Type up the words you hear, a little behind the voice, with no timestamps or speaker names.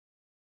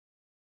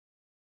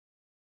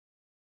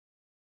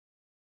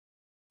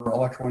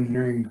electrical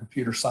engineering and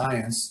computer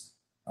science.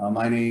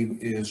 My name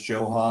is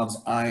Joe Hobbs.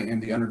 I am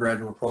the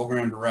undergraduate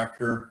program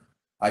director.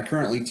 I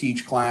currently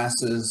teach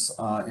classes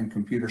in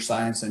computer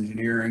science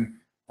engineering.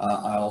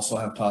 I also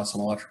have taught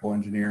some electrical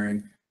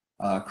engineering.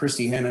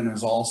 Christy Hennon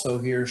is also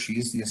here.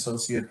 She's the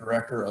associate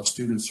director of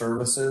student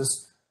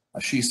services.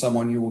 She's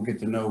someone you will get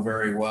to know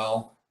very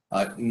well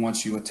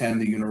once you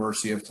attend the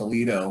University of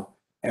Toledo.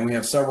 And we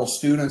have several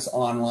students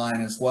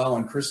online as well,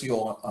 and Chrissy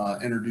will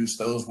introduce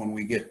those when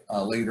we get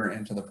later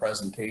into the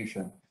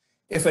presentation.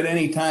 If at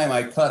any time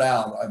I cut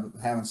out, I'm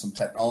having some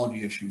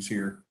technology issues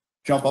here,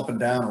 jump up and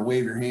down or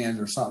wave your hands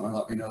or something and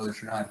let me know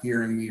that you're not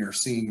hearing me or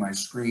seeing my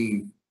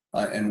screen,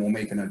 and we'll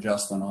make an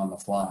adjustment on the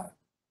fly.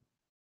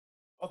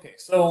 Okay,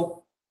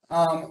 so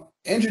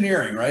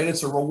engineering, right?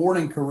 It's a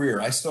rewarding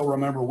career. I still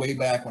remember way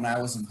back when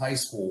I was in high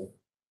school,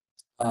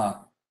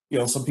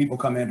 some people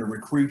come in to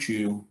recruit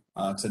you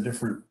to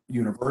different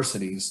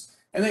universities,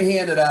 and they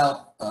handed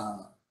out,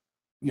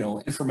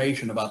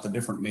 information about the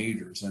different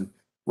majors. And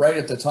right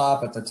at the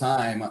top at the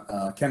time,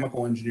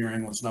 chemical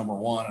engineering was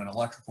 #1 and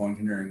electrical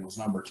engineering was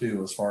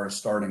 #2 as far as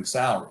starting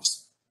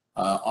salaries.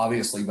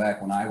 Obviously,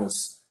 back when I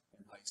was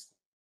in high school,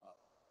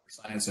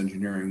 science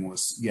engineering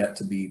was yet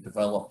to be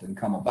developed and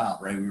come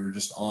about, right? We were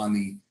just on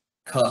the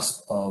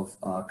cusp of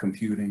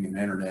computing and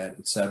internet,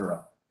 et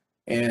cetera.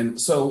 And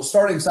so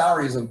starting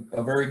salary is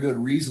a very good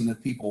reason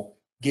that people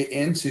get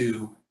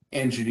into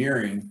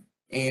engineering.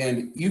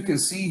 And you can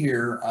see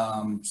here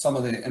some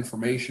of the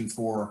information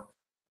for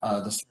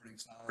the starting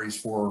salaries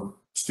for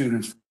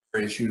students from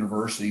various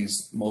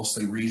universities,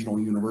 mostly regional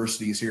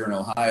universities here in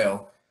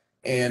Ohio.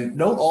 And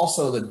note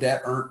also the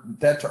debt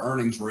to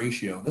earnings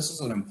ratio. This is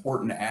an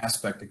important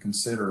aspect to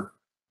consider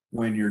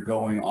when you're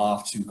going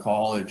off to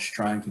college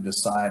trying to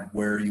decide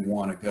where you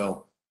want to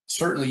go.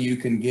 Certainly you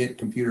can get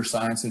computer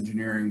science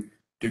engineering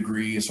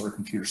degrees, or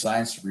computer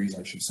science degrees,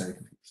 I should say.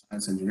 Computer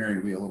science engineering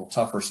will be a little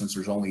tougher since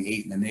there's only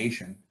 8 in the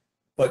nation.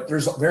 But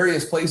there's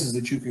various places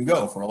that you can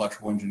go for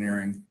electrical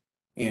engineering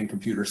and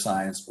computer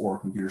science, or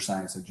computer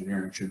science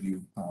engineering, should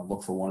you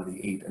look for one of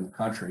the 8 in the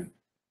country.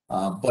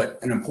 But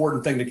an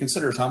important thing to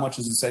consider is, how much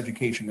is this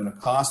education going to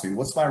cost me?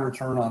 What's my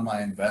return on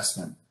my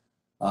investment?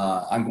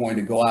 I'm going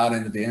to go out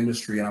into the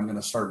industry and I'm going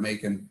to start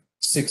making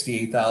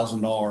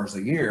 $68,000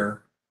 a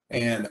year.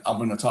 And I'm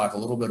going to talk a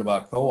little bit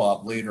about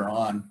co-op later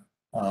on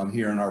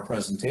here in our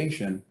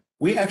presentation.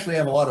 We actually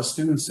have a lot of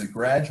students that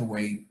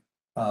graduate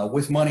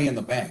with money in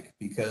the bank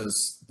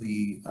because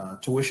the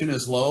tuition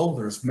is low.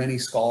 There's many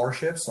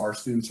scholarships. Our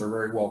students are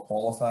very well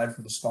qualified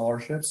for the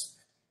scholarships.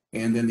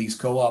 And then these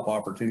co-op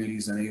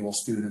opportunities enable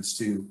students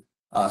to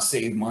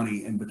save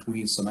money in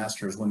between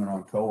semesters when they're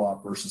on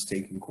co-op versus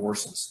taking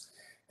courses.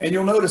 And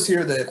you'll notice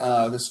here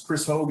that this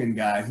Chris Hogan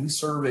guy, he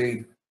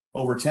surveyed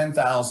over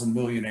 10,000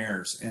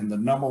 millionaires, and the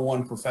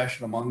 #1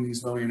 profession among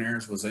these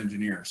millionaires was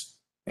engineers.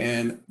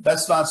 And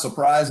that's not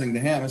surprising to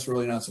him. It's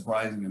really not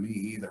surprising to me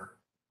either.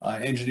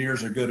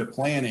 Engineers are good at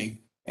planning,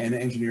 and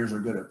engineers are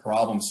good at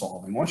problem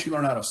solving. Once you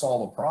learn how to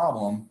solve a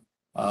problem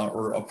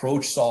or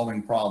approach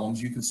solving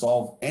problems, you can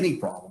solve any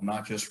problem,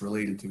 not just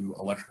related to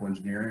electrical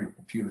engineering or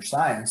computer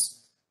science,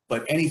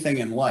 but anything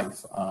in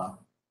life.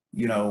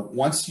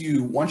 Once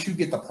you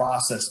get the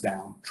process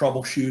down,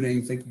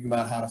 troubleshooting, thinking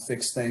about how to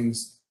fix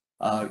things,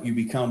 you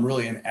become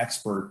really an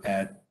expert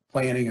at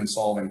planning and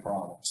solving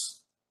problems.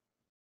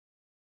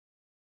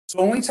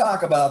 So when we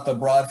talk about the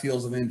broad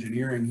fields of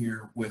engineering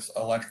here with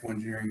electrical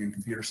engineering and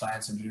computer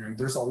science engineering,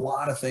 there's a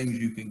lot of things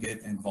you can get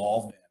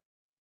involved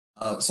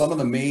in. Some of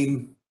the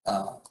main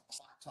hot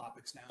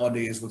topics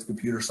nowadays with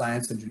computer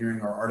science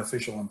engineering are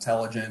artificial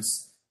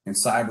intelligence and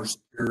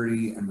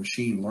cybersecurity and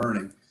machine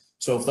learning.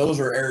 So if those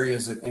are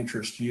areas that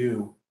interest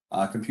you,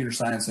 computer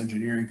science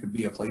engineering could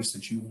be a place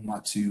that you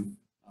want to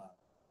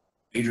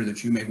major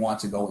that you may want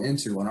to go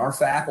into. And our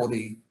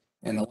faculty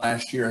in the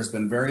last year has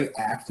been very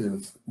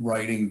active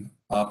writing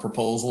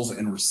proposals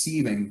and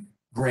receiving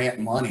grant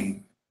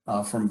money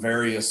from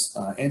various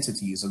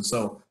entities. And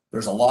so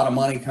there's a lot of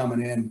money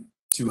coming in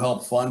to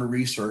help fund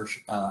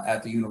research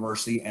at the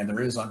university, and there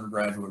is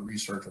undergraduate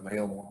research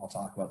available, and I'll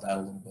talk about that a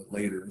little bit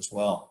later as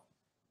well.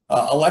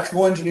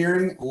 Electrical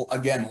engineering,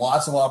 again,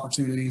 lots of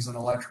opportunities in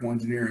electrical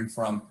engineering,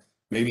 from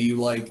maybe you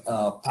like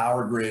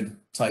power grid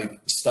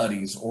type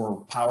studies or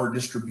power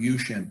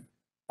distribution.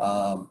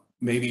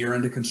 Maybe you're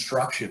into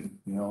construction.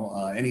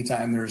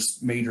 Anytime there's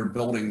major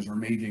buildings or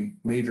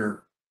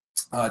major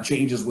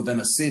changes within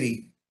a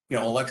city,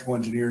 electrical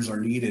engineers are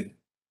needed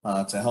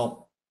to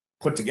help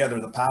put together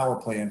the power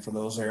plan for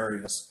those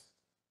areas.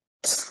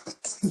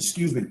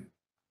 Excuse me.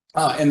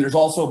 And there's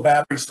also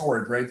battery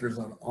storage, right? There's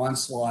an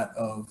onslaught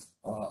of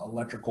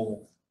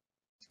electrical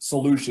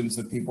solutions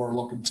that people are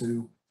looking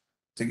to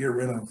get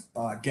rid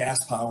of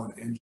gas-powered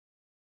engines.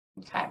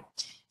 Okay,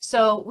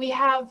 so we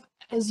have,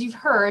 as you've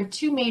heard,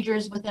 2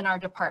 majors within our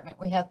department.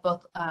 We have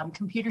both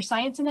computer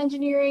science and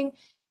engineering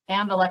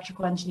and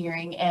electrical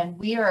engineering, and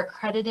we are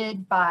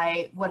accredited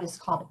by what is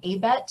called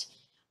ABET.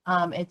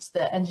 It's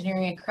the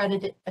Engineering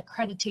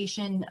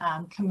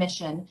Accreditation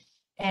Commission,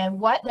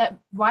 And why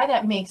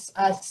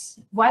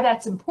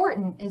that's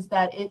important is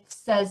that it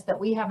says that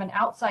we have an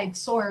outside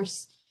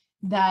source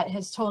that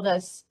has told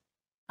us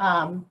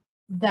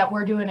that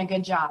we're doing a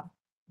good job.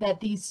 That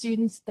these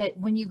students, that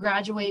when you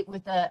graduate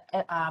with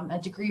a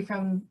degree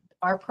from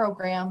our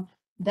program,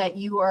 that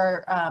you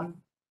are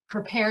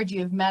prepared,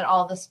 you've met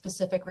all the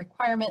specific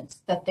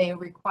requirements that they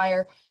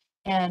require,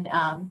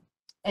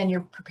 and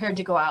you're prepared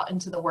to go out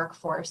into the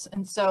workforce.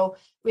 And so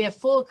we have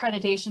full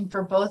accreditation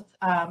for both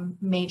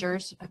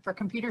majors, for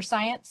computer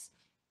science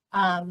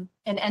and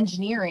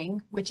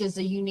engineering, which is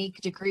a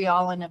unique degree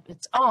all in of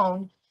its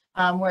own,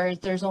 where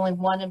there's only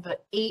one of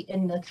 8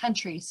 in the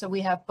country. So we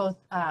have both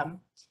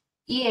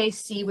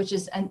EAC, which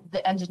is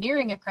the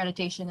engineering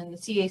accreditation, and the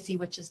CAC,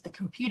 which is the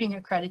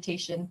computing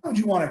accreditation. How would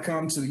you want to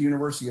come to the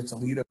University of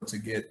Toledo to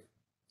get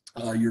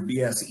your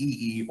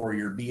BSEE or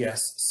your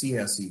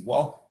BSCSE?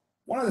 Well,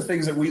 one of the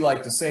things that we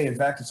like to say, in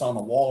fact, it's on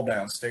the wall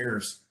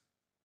downstairs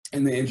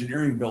in the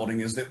engineering building,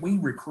 is that we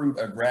recruit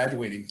a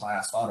graduating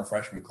class, not a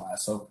freshman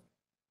class. So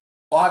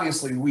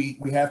obviously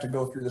we have to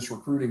go through this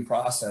recruiting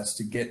process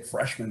to get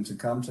freshmen to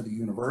come to the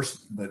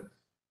university, but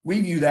we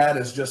view that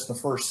as just the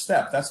first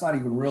step. That's not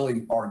even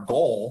really our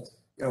goal.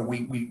 You know,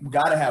 we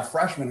got to have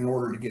freshmen in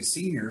order to get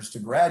seniors to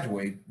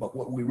graduate, but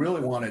what we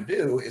really want to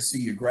do is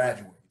see you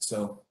graduate.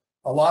 So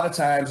a lot of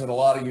times at a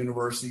lot of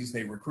universities,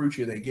 they recruit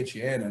you, they get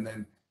you in, and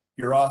then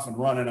you're off and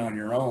running on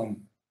your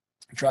own,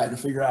 trying to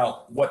figure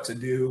out what to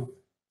do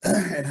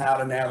and how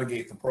to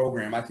navigate the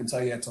program. I can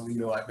tell you at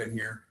Toledo, I've been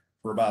here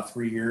for about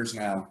 3 years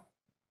now,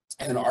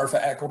 and our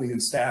faculty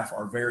and staff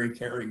are very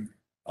caring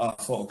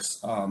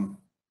folks.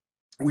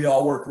 We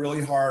all work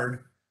really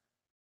hard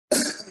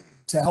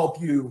to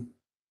help you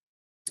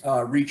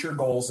reach your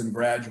goals and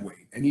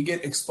graduate. And you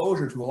get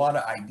exposure to a lot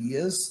of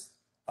ideas.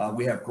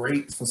 We have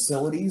great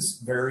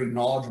facilities, very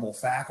knowledgeable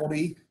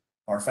faculty.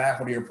 Our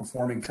faculty are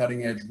performing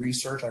cutting edge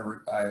research.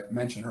 I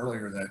mentioned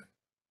earlier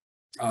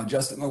that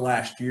just in the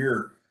last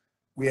year,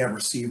 we have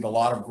received a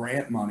lot of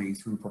grant money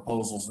through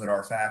proposals that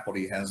our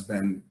faculty has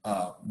been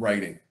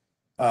writing.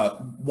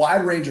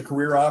 Wide range of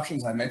career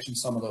options. I mentioned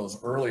some of those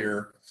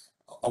earlier.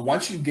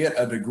 Once you get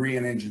a degree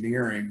in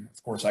engineering,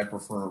 of course, I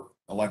prefer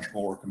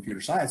electrical or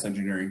computer science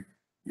engineering,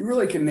 you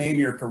really can name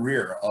your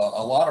career.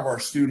 A lot of our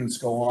students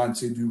go on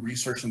to do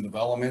research and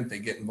development. They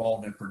get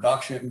involved in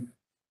production.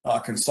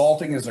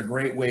 Consulting is a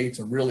great way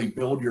to really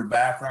build your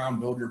background,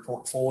 build your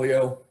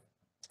portfolio,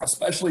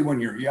 especially when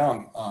you're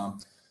young.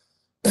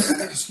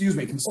 Excuse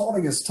me,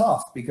 consulting is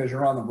tough because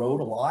you're on the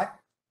road a lot,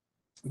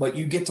 but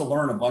you get to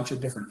learn a bunch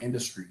of different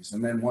industries.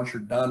 And then once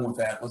you're done with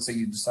that, let's say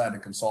you decide to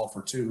consult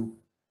for 2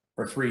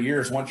 or 3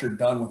 years, once you're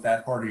done with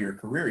that part of your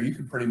career, you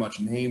can pretty much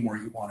name where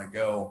you want to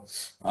go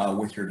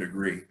with your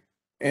degree.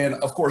 And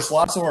of course,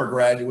 lots of our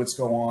graduates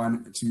go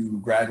on to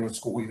graduate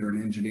school, either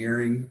in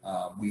engineering.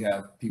 We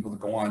have people that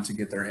go on to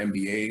get their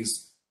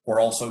MBAs, or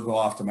also go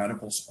off to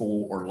medical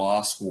school or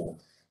law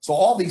school. So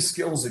all these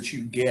skills that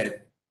you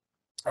get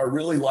are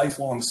really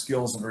lifelong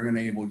skills that are going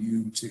to enable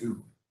you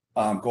to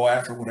go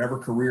after whatever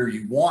career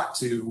you want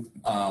to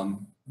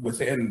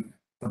within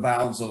the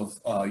bounds of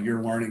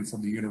your learning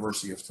from the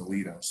University of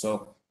Toledo.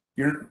 So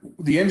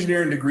the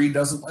engineering degree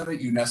doesn't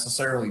limit you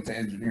necessarily to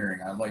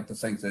engineering. I'd like to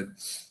think that,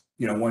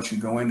 you know, once you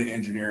go into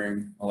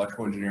engineering,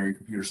 electrical engineering,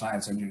 computer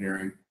science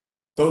engineering,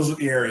 those are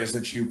the areas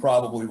that you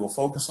probably will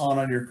focus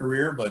on your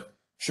career. But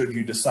should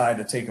you decide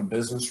to take a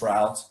business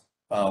route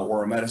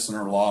or a medicine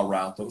or law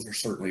route, those are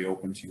certainly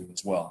open to you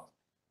as well.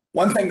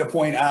 One thing to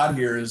point out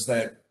here is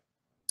that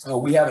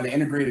we have an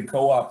integrated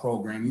co-op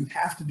program. You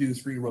have to do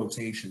 3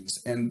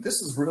 rotations. And this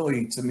is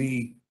really, to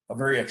me, a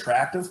very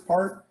attractive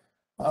part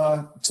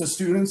to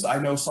students. I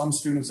know some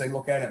students, they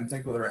look at it and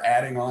think, well, they're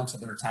adding on to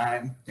their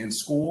time in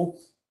school.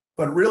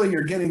 But really,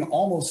 you're getting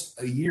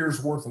almost a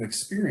year's worth of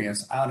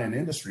experience out in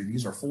industry.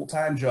 These are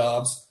full-time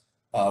jobs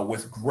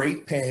with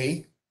great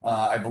pay.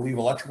 I believe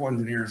electrical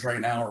engineers right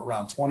now are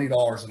around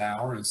 $20 an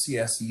hour, and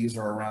CSEs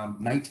are around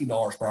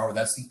 $19 per hour.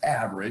 That's the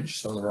average.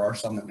 So there are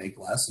some that make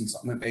less and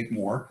some that make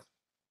more.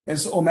 And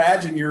so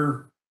imagine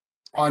you're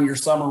on your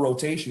summer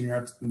rotation,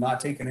 you're not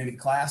taking any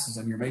classes,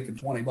 and you're making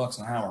 $20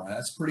 an hour.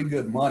 That's pretty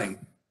good money.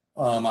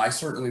 I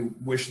certainly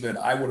wish that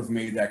I would have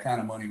made that kind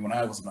of money when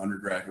I was an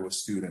undergraduate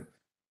student.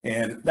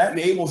 And that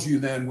enables you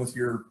then, with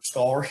your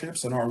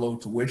scholarships and our low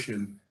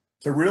tuition,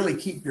 to really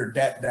keep your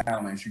debt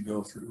down as you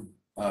go through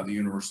the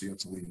University of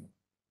Toledo.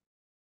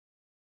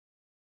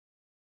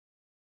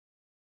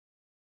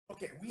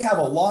 Okay, we have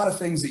a lot of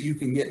things that you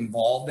can get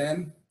involved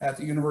in at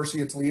the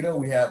University of Toledo.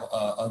 We have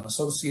an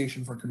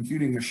Association for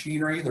Computing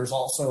Machinery. There's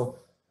also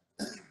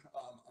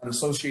an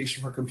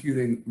Association for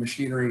Computing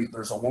Machinery.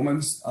 There's a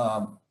women's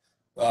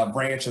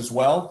branch as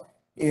well.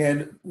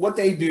 And what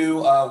they do,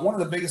 one of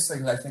the biggest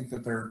things I think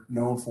that they're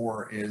known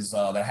for is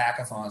the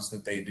hackathons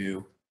that they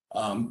do.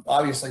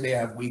 Obviously, they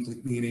have weekly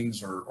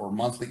meetings or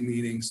monthly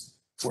meetings,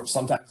 where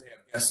sometimes they have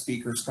guest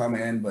speakers come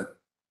in, but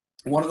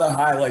one of the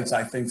highlights,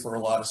 I think, for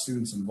a lot of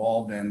students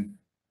involved in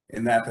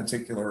that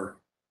particular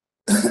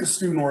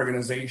student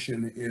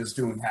organization is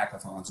doing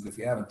hackathons. And if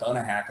you haven't done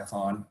a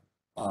hackathon,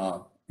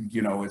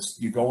 you know,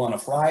 you go on a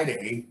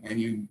Friday and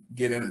you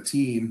get in a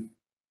team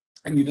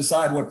and you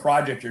decide what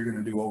project you're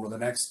going to do over the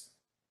next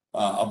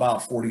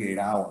about 48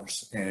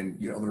 hours. And,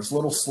 you know, there's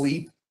little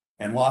sleep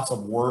and lots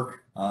of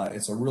work.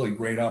 It's a really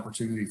great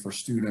opportunity for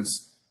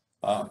students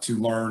to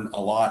learn a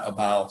lot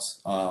about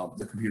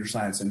the computer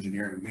science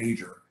engineering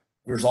major.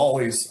 There's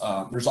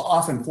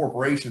often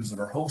corporations that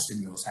are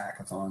hosting those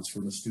hackathons for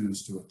the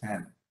students to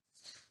attend.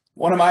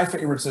 One of my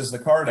favorites is the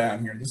car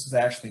down here. This is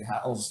actually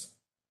housed,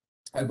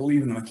 I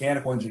believe, in the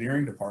mechanical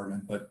engineering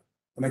department, but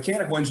the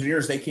mechanical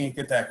engineers, they can't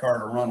get that car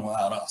to run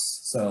without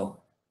us.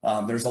 So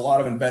there's a lot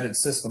of embedded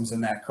systems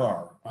in that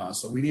car.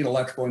 So we need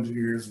electrical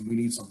engineers and we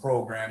need some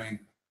programming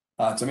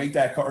to make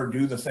that car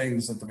do the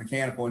things that the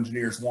mechanical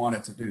engineers want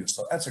it to do.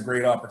 So that's a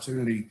great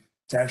opportunity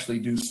to actually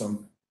do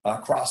some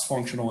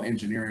cross-functional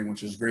engineering,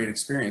 which is a great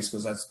experience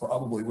because that's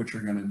probably what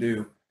you're going to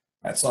do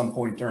at some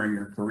point during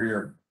your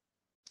career.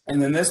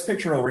 And then this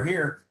picture over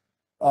here,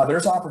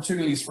 there's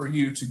opportunities for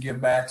you to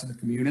give back to the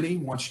community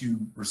once you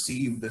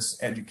receive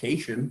this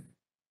education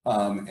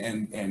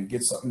and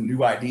get some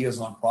new ideas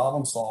on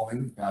problem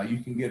solving. You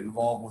can get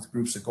involved with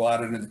groups that go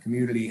out into the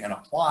community and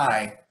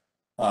apply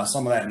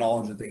some of that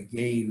knowledge that they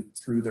gain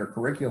through their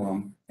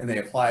curriculum, and they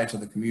apply it to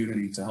the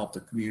community to help the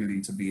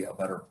community to be a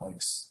better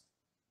place.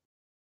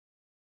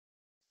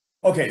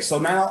 Okay, so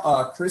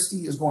now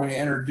Christy is going to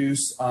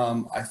introduce,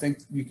 I think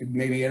you could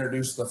maybe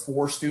introduce the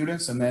 4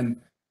 students, and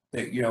then,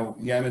 you know,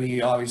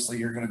 Yemeni, obviously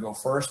you're going to go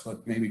first,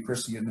 but maybe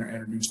Christy can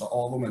introduce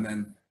all of them, and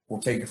then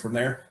we'll take it from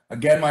there.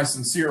 Again, my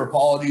sincere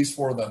apologies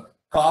for the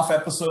cough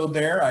episode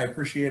there. I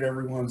appreciate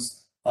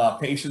everyone's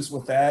patience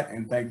with that,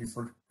 and thank you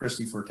for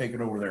Christy for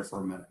taking over there for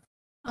a minute.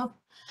 Oh,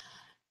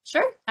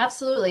 sure,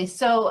 absolutely.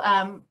 So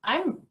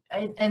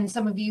and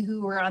some of you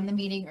who were on the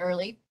meeting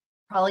early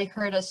probably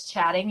heard us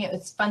chatting. It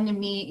was fun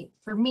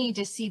for me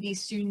to see these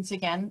students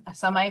again.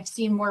 Some I've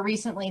seen more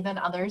recently than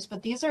others,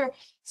 but these are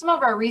some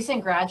of our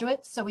recent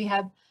graduates. So we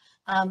have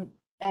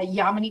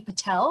Yamini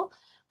Patel,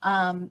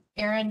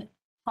 Aaron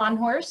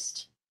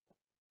Honhorst,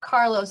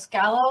 Carlos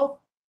Gallo,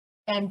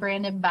 and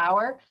Brandon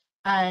Bauer.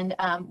 And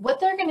what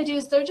they're going to do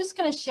is they're just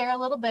going to share a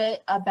little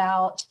bit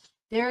about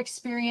their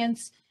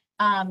experience.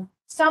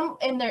 Some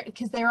in their,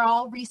 because they're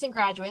all recent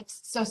graduates,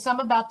 so some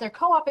about their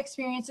co-op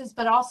experiences,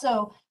 but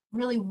also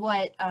really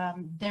what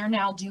they're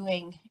now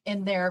doing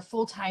in their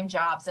full-time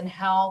jobs and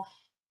how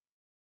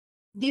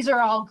these are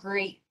all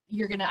great.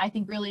 You're gonna, I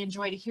think, really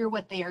enjoy to hear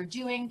what they are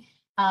doing,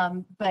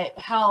 but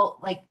how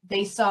like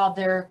they saw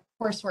their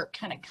coursework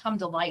kind of come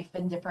to life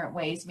in different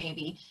ways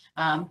maybe.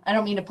 I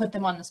don't mean to put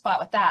them on the spot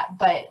with that,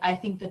 but I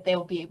think that they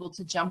will be able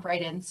to jump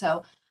right in.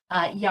 So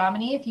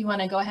Yamini, if you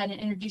want to go ahead and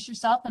introduce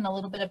yourself and a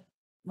little bit of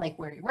like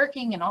where you're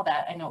working and all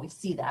that. I know we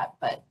see that,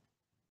 but.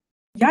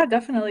 Yeah,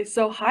 definitely.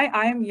 So hi,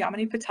 I'm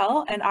Yamini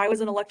Patel, and I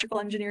was an electrical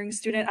engineering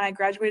student. I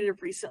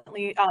graduated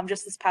recently,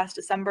 just this past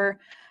December.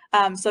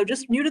 So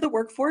just new to the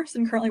workforce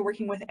and currently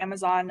working with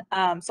Amazon.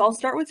 So I'll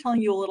start with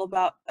telling you a little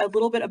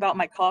bit about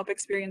my co-op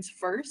experience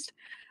first.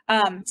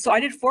 So I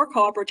did 4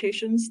 co-op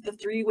rotations, the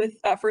 3 with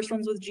first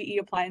ones with GE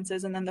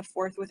Appliances, and then the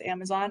 4th with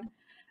Amazon.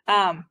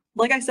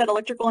 Like I said,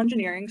 electrical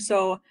engineering.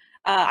 So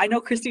I know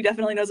Christy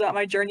definitely knows about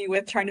my journey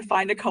with trying to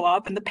find a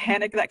co-op and the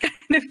panic that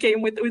kind of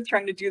came with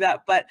trying to do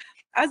that. But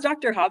as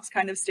Dr. Hobbs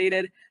kind of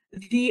stated,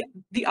 the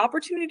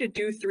opportunity to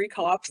do 3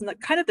 co-ops and the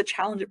kind of the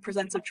challenge it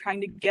presents of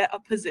trying to get a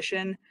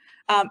position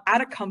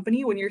at a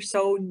company when you're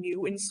so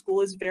new in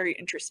school is very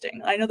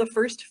interesting. I know the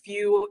first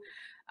few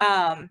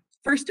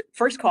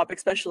first co-op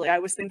especially, I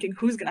was thinking,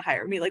 who's going to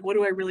hire me? Like, what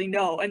do I really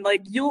know? And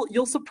like,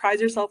 you'll surprise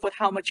yourself with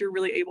how much you're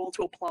really able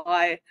to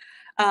apply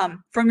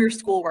from your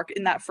schoolwork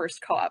in that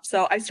first co-op.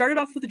 So I started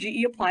off with the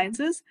GE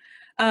Appliances,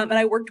 and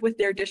I worked with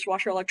their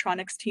dishwasher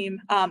electronics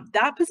team.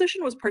 That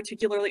position was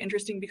particularly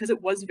interesting because it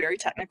was very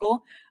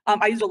technical.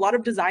 I used a lot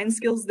of design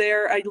skills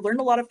there. I learned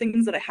a lot of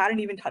things that I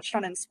hadn't even touched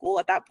on in school.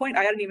 At that point,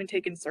 I hadn't even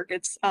taken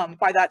circuits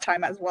by that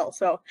time as well.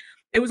 So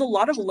it was a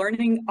lot of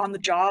learning on the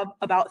job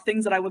about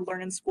things that I would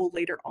learn in school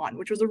later on,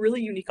 which was a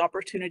really unique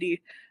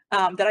opportunity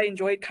that I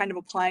enjoyed kind of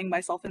applying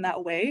myself in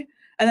that way.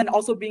 And then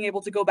also being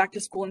able to go back to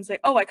school and say,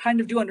 oh, I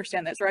kind of do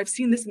understand this, or I've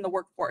seen this in the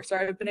workforce, or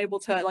I've been able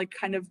to like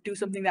kind of do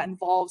something that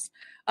involves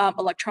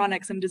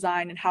electronics and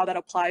design and how that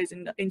applies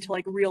into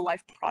like real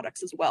life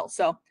products as well.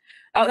 So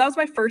that was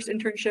my first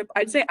internship.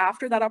 I'd say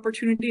after that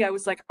opportunity, I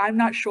was like, I'm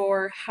not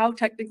sure how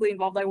technically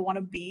involved I want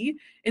to be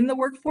in the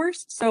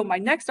workforce. So my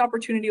next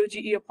opportunity with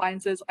GE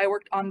Appliances, I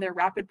worked on their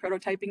rapid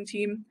prototyping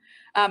team.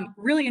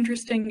 Really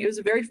interesting. It was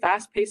a very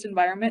fast-paced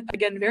environment.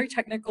 Again, very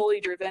technically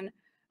driven.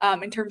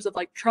 In terms of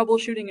like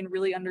troubleshooting and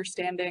really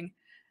understanding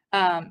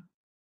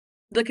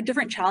like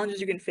different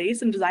challenges you can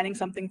face in designing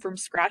something from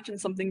scratch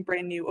and something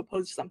brand new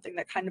opposed to something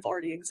that kind of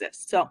already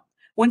exists. So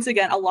once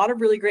again, a lot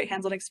of really great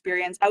hands-on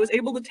experience. I was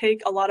able to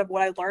take a lot of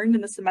what I learned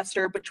in the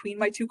semester between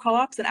my 2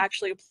 co-ops and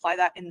actually apply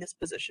that in this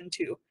position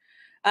too.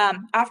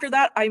 After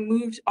that, I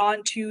moved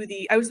on to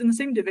I was in the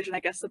same division, I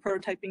guess, the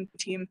prototyping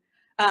team.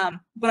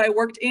 But I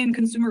worked in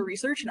consumer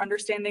research and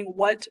understanding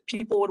what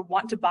people would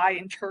want to buy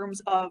in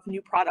terms of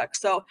new products.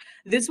 So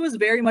this was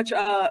very much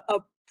a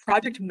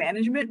project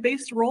management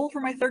based role for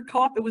my third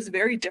co-op. It was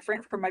very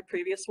different from my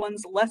previous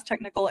ones, less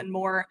technical and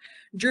more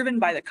driven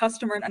by the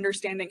customer and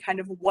understanding kind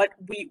of what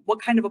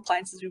kind of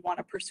appliances we want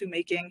to pursue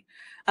making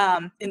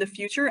in the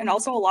future, and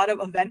also a lot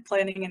of event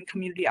planning and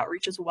community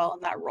outreach as well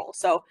in that role.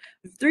 So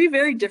 3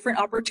 very different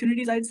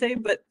opportunities, I'd say,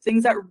 but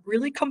things that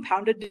really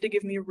compounded to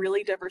give me a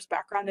really diverse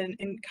background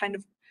in kind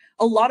of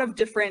a lot of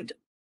different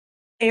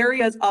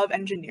areas of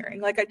engineering.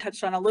 Like I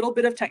touched on, a little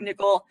bit of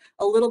technical,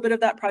 a little bit of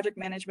that project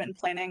management and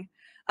planning.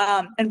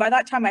 And by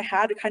that time I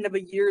had kind of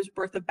a year's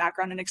worth of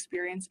background and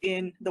experience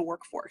in the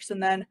workforce.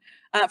 And then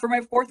for my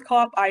fourth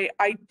co-op,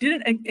 I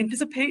didn't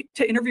anticipate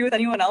to interview with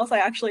anyone else. I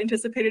actually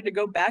anticipated to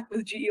go back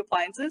with GE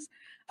Appliances.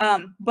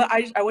 But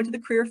I went to the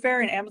career fair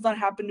and Amazon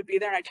happened to be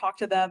there, and I talked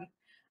to them.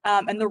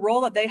 And the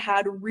role that they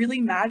had really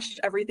matched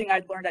everything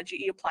I'd learned at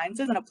GE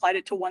Appliances and applied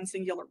it to one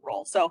singular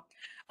role. So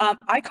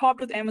I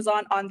co-opted with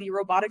Amazon on the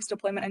robotics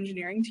deployment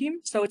engineering team.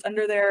 So it's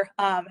under their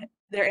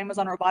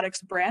Amazon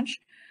robotics branch,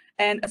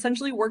 and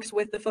essentially works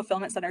with the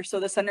fulfillment centers. So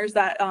the centers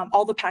that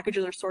all the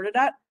packages are sorted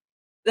at,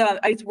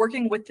 it's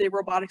working with the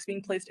robotics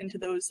being placed into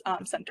those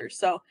centers.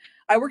 So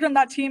I worked on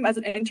that team as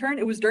an intern.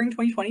 It was during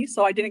 2020,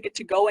 so I didn't get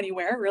to go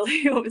anywhere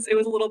really. It was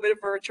a little bit of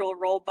a virtual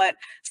role, but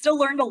still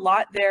learned a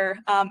lot there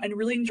and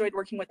really enjoyed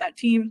working with that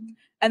team.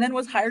 And then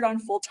was hired on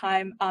full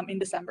time in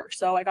December.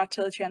 So I got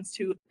the chance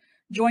to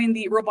join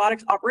the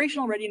robotics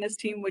operational readiness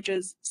team, which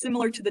is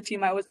similar to the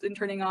team I was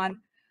interning on.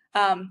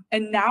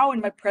 And now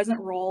in my present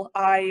role,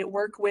 I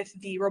work with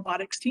the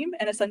robotics team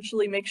and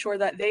essentially make sure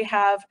that they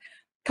have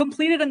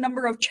completed a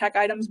number of check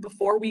items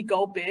before we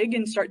go big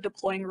and start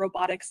deploying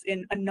robotics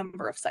in a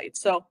number of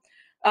sites. So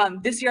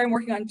this year I'm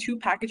working on 2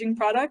 packaging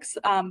products,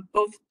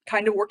 both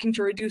kind of working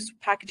to reduce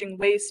packaging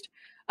waste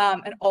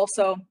and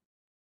also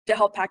to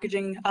help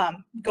packaging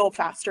go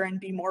faster and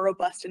be more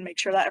robust and make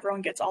sure that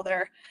everyone gets all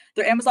their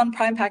Amazon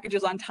Prime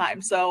packages on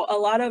time. So a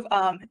lot of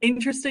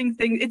interesting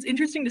things. It's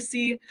interesting to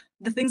see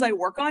the things I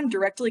work on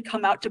directly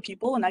come out to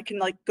people, and I can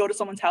like go to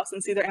someone's house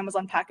and see their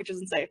Amazon packages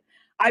and say,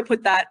 I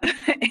put that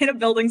in a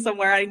building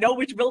somewhere. I know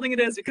which building it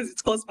is because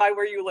it's close by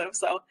where you live.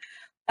 So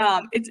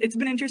it's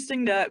been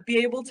interesting to be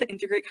able to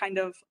integrate kind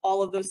of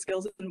all of those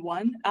skills in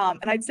one.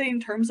 And I'd say in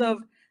terms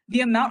of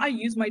the amount I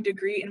use my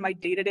degree in my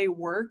day-to-day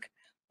work,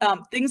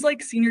 things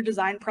like senior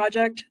design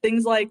project,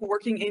 things like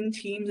working in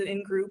teams and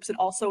in groups and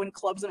also in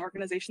clubs and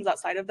organizations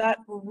outside of that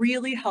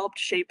really helped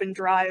shape and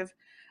drive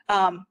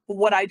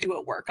what I do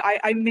at work.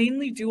 I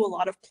mainly do a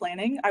lot of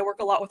planning. I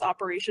work a lot with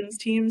operations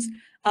teams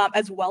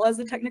as well as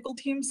the technical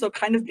teams. So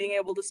kind of being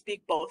able to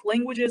speak both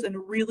languages and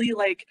really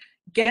like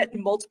get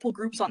multiple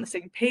groups on the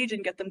same page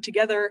and get them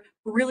together,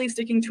 really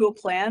sticking to a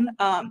plan.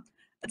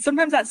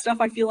 Sometimes that stuff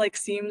I feel like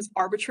seems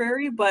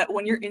arbitrary, but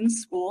when you're in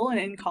school and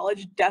in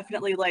college,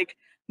 definitely like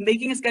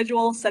making a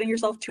schedule, setting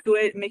yourself to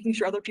it, making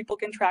sure other people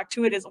can track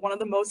to it is one of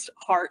the most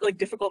hard, like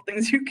difficult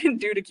things you can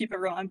do to keep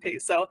everyone on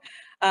pace. So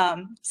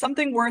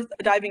something worth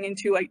diving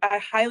into. I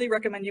highly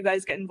recommend you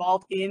guys get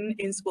involved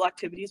in school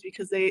activities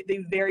because they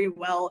very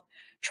well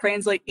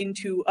translate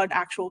into an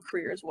actual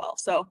career as well.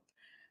 So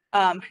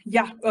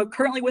yeah,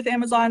 currently with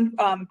Amazon,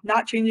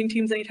 not changing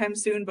teams anytime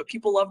soon, but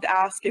people love to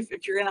ask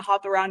if you're going to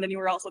hop around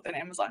anywhere else within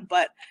Amazon.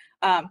 But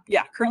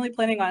yeah, currently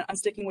planning on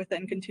sticking with it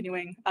and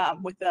continuing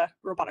with the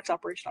robotics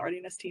operational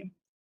readiness team.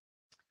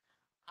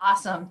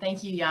 Awesome.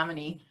 Thank you,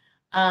 Yamini.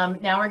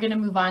 Now we're going to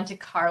move on to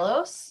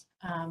Carlos.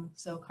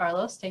 So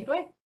Carlos, take it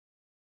away.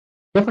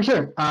 Yeah, for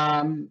sure.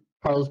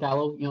 Carlos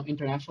Gallo,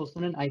 international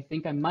student. I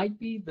think I might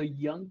be the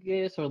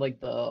youngest or like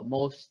the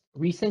most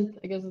recent,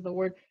 I guess is the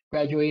word,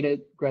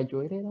 graduated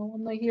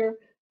alumni here.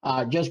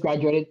 Just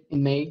graduated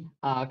in May,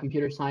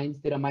 computer science,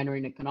 did a minor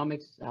in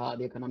economics.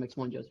 The economics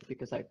one just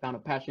because I found a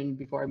passion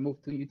before I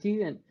moved to UT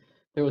and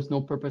there was no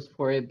purpose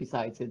for it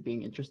besides it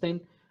being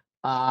interesting.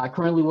 I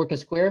currently work at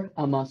Square.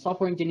 I'm a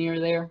software engineer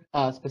there,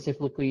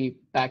 specifically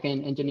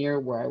backend engineer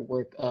where I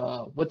work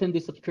within the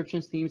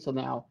subscriptions team. So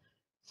now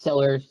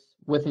sellers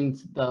within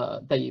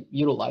they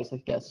utilize, I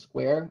guess,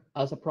 Square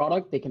as a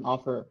product, they can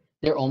offer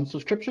their own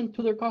subscription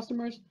to their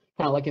customers.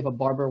 Kind of like if a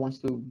barber wants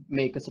to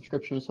make a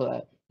subscription so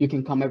that you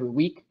can come every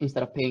week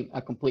instead of paying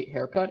a complete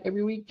haircut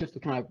every week, just to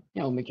kind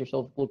of make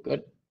yourself look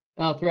good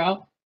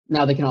throughout.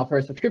 Now they can offer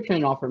a subscription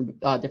and offer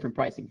different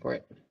pricing for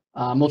it.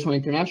 I'm also an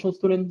international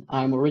student.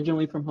 I'm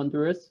originally from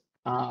Honduras.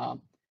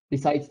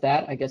 Besides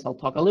that, I guess I'll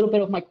talk a little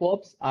bit of my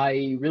co-ops.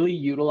 I really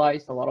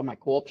utilized a lot of my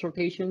co-ops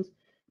rotations.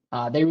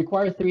 They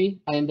require 3.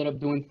 I ended up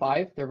doing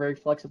 5. They're very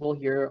flexible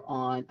here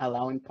on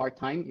allowing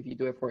part-time if you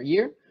do it for a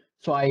year.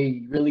 So I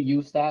really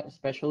used that,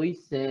 especially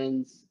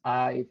since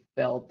I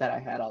felt that I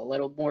had a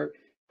little more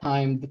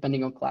time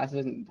depending on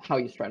classes and how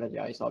you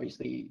strategize,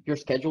 obviously, your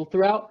schedule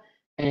throughout.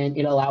 And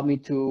it allowed me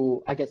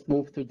to, I guess,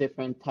 move through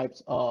different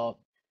types of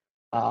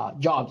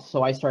jobs.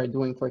 So I started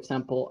doing, for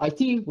example,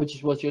 IT,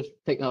 which was just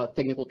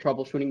technical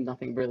troubleshooting,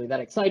 nothing really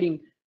that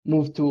exciting.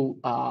 Moved to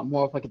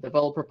more of like a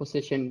developer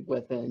position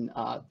within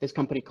this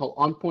company called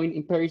OnPoint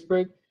in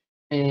Perrysburg.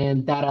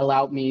 And that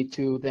allowed me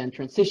to then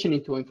transition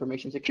into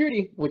information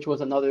security, which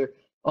was another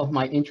of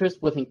my interests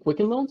within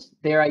Quicken Loans.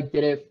 There I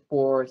did it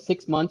for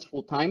 6 months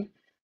full time.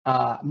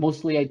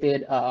 Mostly I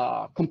did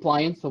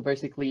compliance, so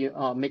basically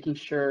making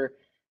sure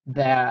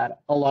that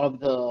a lot of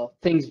the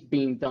things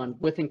being done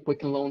within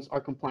Quicken Loans are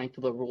compliant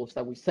to the rules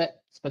that we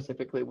set,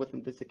 specifically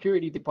within the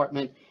security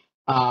department.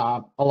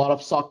 A lot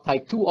of SOC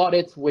Type 2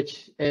 audits,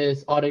 which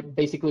is audit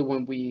basically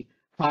when we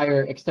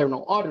hire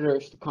external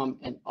auditors to come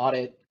and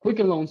audit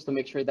Quicken Loans to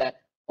make sure that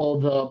all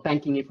the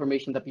banking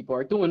information that people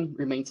are doing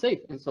remains safe.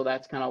 And so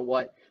that's kind of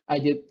what I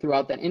did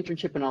throughout that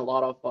internship, and a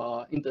lot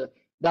of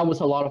that was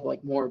a lot of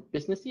like more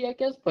businessy, I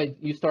guess,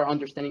 but you start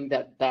understanding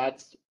that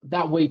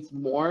that weights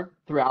more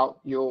throughout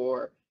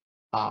your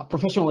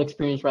professional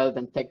experience rather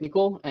than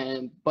technical,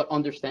 but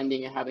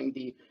understanding and having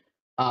the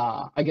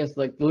I guess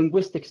like the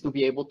linguistics to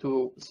be able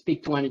to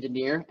speak to an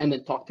engineer and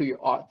then talk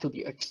to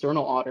the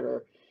external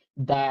auditor,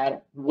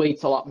 that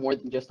weights a lot more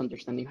than just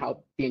understanding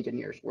how the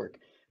engineers work.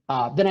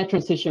 Then I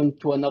transitioned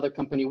to another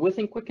company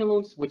within Quicken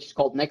Loans, which is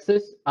called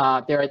Nexus.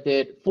 There I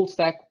did full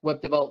stack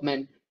web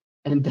development,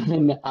 and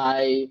then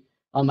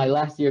on my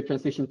last year,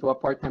 transitioned to a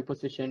part-time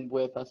position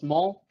with a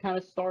small kind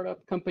of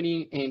startup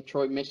company in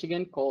Troy,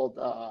 Michigan called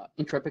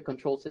Intrepid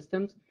Control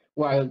Systems,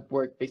 where I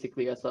worked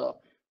basically as a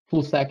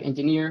full stack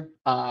engineer,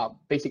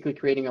 basically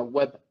creating a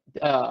web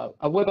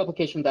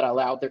application that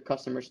allowed their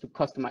customers to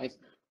customize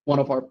one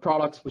of our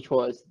products, which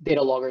was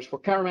data loggers for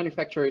car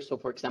manufacturers. So,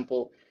 for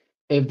example,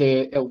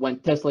 when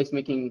Tesla is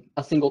making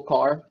a single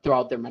car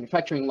throughout their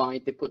manufacturing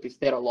line, they put these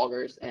data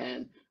loggers,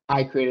 and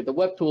I created the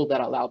web tool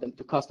that allowed them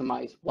to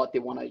customize what they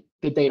wanted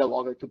the data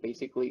logger to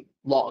basically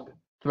log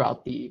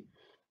throughout the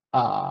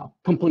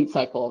complete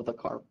cycle of the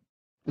car.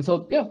 And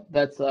so, yeah,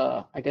 that's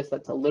I guess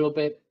that's a little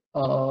bit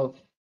of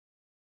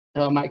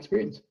my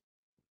experience.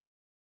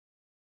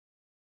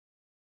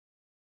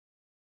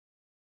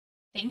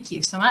 Thank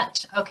you so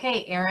much.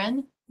 Okay,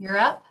 Erin, you're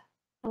up.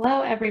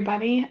 Hello,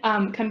 everybody.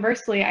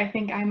 Conversely, I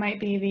think I might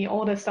be the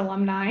oldest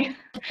alumni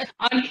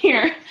on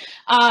here.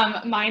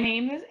 My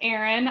name is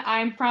Erin.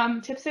 I'm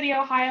from Tip City,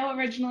 Ohio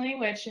originally,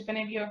 which if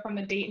any of you are from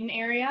the Dayton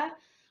area,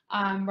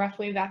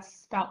 roughly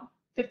that's about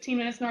 15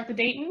 minutes north of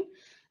Dayton.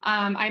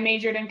 I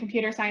majored in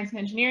computer science and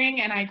engineering,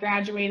 and I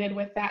graduated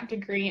with that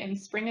degree in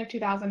spring of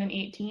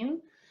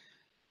 2018.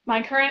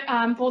 My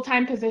current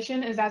full-time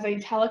position is as a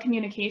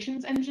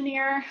telecommunications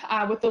engineer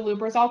with the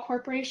Lubrizol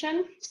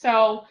Corporation.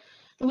 So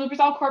the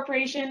Lubrizol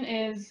Corporation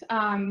is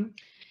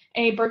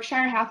a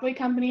Berkshire Hathaway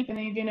company. If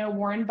any of you know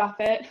Warren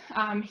Buffett,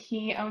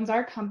 he owns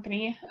our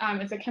company.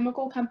 It's a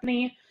chemical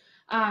company.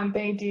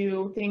 They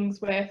do things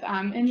with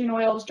engine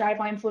oils,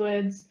 driveline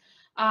fluids,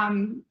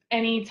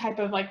 any type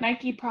of like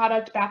Nike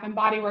product, Bath and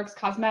Body Works,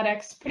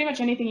 cosmetics, pretty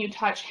much anything you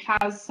touch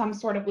has some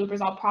sort of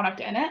Lubrizol product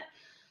in it.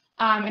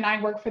 And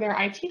I work for their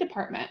IT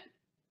department.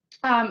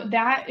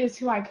 That is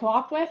who I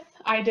co-op with.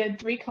 I did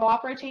 3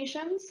 co-op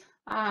rotations.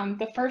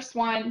 The first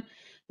one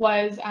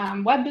was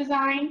web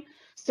design.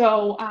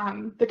 So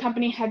the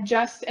company had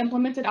just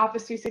implemented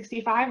Office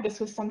 365. This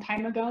was some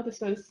time ago.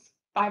 This was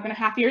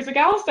 5.5 years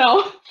ago.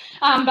 So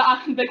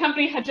the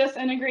company had just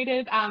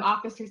integrated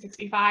Office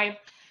 365.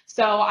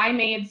 So I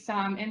made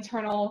some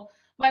internal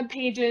web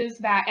pages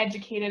that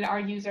educated our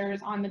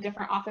users on the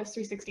different Office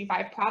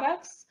 365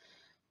 products.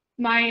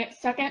 My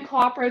second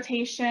co-op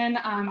rotation,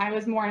 I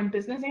was more in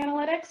business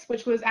analytics,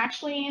 which was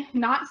actually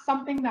not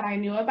something that I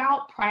knew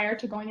about prior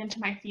to going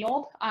into my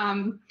field.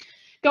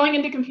 Going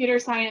into computer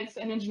science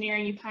and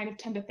engineering, you kind of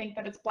tend to think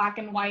that it's black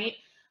and white.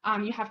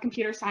 You have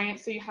computer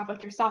science, so you have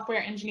like your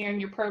software engineering,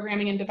 your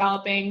programming and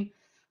developing.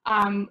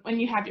 When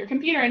you have your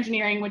computer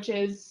engineering, which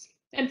is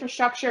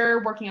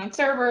infrastructure, working on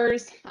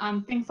servers,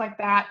 things like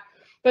that.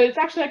 But it's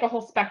actually like a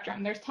whole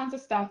spectrum. There's tons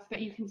of stuff that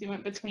you can do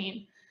in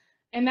between.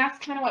 And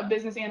that's kind of what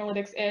business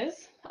analytics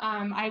is.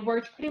 I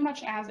worked pretty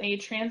much as a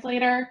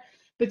translator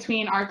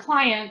between our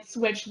clients,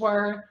 which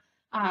were,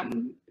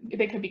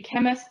 they could be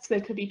chemists, they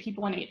could be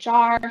people in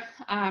HR,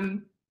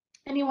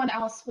 anyone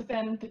else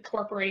within the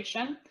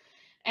corporation.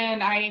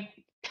 And I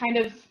kind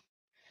of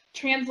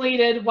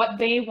translated what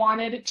they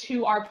wanted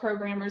to our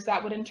programmers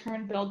that would in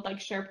turn build like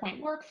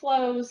SharePoint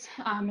workflows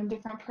and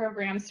different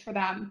programs for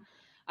them.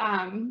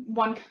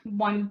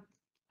 One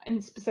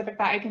in specific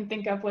that I can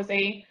think of was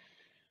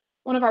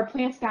one of our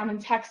plants down in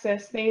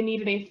Texas. They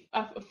needed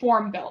a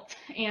form built,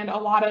 and a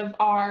lot of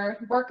our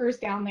workers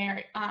down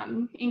there,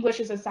 English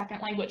is a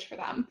second language for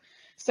them.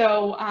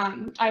 So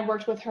I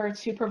worked with her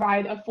to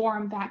provide a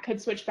form that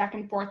could switch back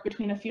and forth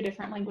between a few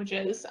different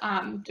languages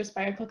just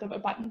by a click of a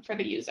button for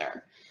the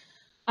user.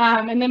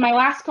 And then my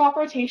last co-op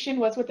rotation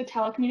was with the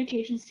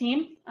telecommunications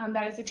team.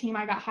 That is the team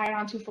I got hired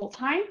onto full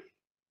time.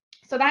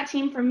 So that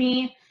team for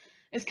me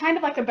is kind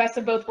of like a best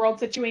of both worlds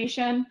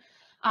situation.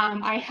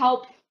 I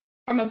help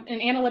from an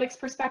analytics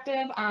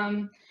perspective.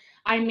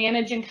 I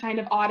manage and kind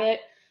of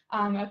audit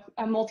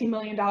a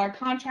multi-million-dollar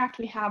contract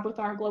we have with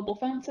our global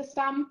phone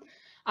system.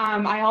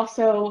 I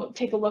also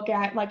take a look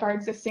at like our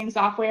existing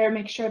software,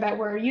 make sure that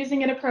we're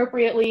using it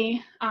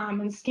appropriately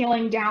and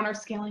scaling down or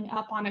scaling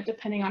up on it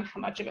depending on how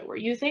much of it we're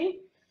using.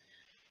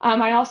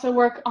 I also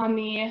work on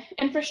the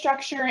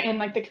infrastructure and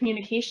like the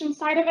communication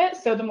side of it,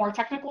 so the more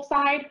technical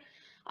side.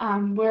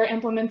 We're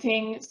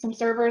implementing some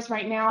servers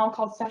right now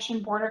called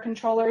session border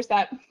controllers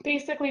that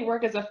basically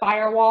work as a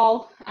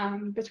firewall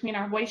between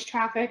our voice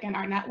traffic and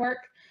our network.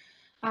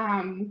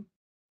 And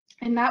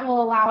that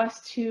will allow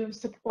us to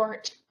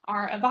support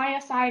our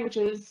Avaya side, which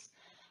is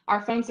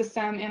our phone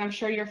system. And I'm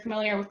sure you're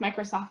familiar with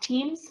Microsoft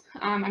Teams.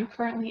 I'm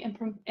currently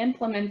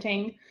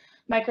implementing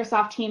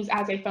Microsoft Teams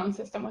as a phone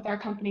system with our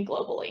company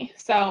globally.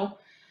 So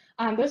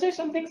those are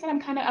some things that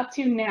I'm kind of up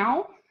to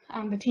now.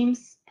 The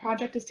Teams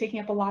project is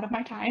taking up a lot of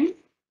my time.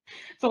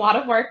 It's a lot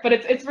of work, but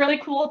it's really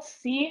cool to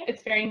see.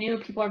 It's very new.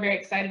 People are very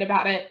excited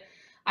about it.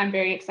 I'm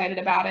very excited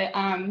about it.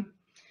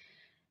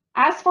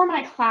 As for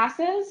my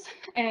classes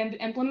and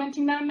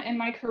implementing them in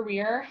my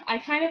career, I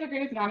kind of agree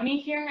with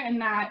Yamini here in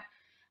that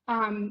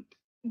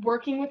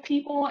working with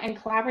people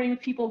and collaborating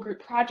with people,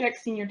 group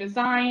projects, senior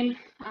design,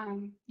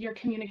 your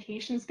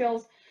communication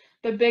skills,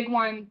 the big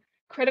one,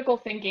 critical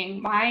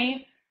thinking.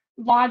 My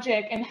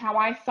logic and how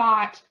I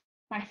thought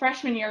my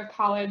freshman year of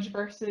college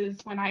versus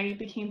when I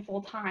became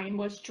full-time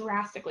was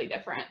drastically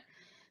different.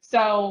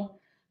 So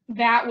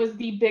that was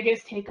the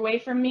biggest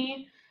takeaway from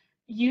me.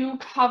 You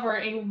cover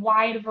a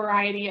wide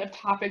variety of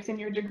topics in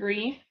your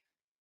degree.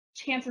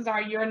 Chances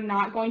are you're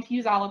not going to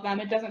use all of them.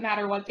 It doesn't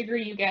matter what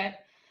degree you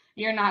get.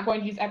 You're not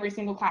going to use every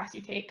single class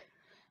you take.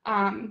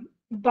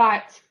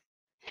 But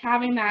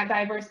having that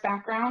diverse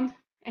background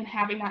and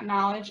having that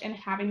knowledge and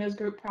having those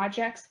group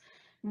projects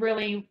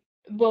really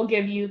will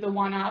give you the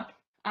one-up.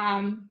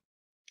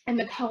 And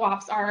the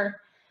co-ops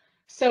are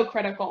so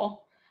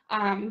critical.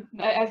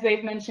 As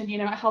they've mentioned, you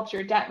know, it helps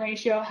your debt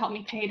ratio, helped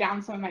me pay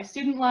down some of my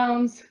student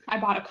loans. I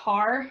bought a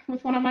car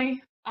with one of my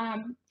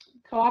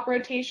co-op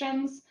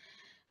rotations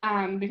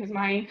because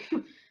my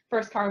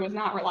first car was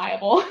not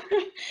reliable.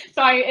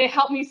 So it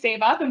helped me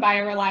save up and buy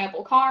a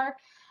reliable car.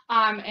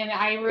 And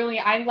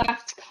I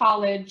left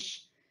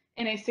college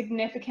in a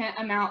significant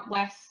amount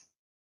less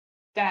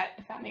debt,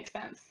 if that makes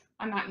sense.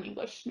 I'm not an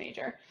English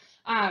major.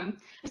 A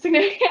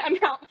significant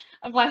amount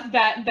of less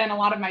debt than a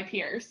lot of my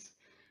peers,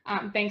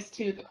 thanks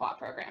to the co-op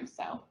program.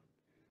 So.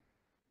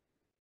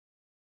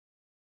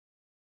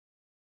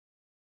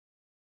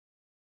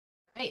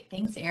 Great,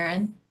 thanks,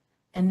 Erin.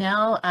 And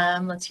now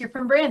let's hear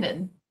from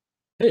Brandon.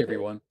 Hey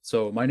everyone.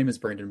 So my name is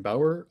Brandon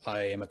Bauer.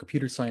 I am a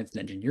computer science and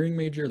engineering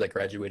major that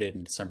graduated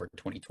in December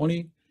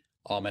 2020.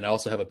 And I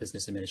also have a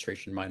business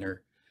administration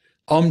minor.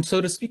 So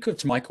to speak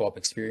to my co-op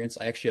experience,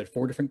 I actually had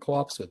 4 different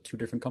co-ops with 2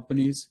 different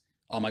companies.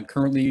 I'm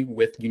currently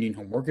with Union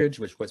Home Mortgage,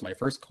 which was my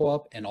first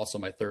co-op and also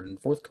my 3rd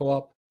and 4th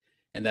co-op.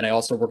 And then I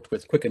also worked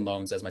with Quicken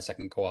Loans as my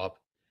 2nd co-op.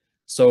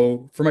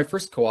 So for my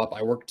first co-op,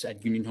 I worked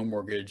at Union Home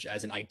Mortgage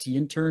as an IT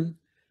intern.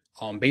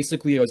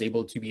 Basically, I was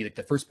able to be like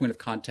the first point of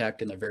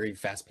contact in a very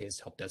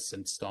fast-paced help desk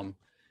system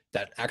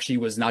that actually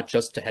was not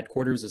just to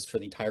headquarters, it's for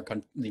the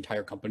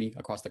entire company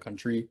across the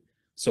country.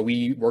 So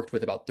we worked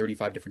with about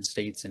 35 different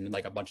states and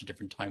like a bunch of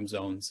different time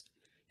zones,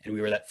 and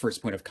we were that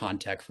first point of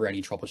contact for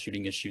any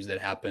troubleshooting issues that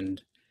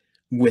happened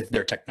with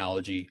their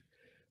technology.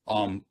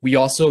 We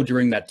also,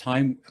 during that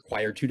time,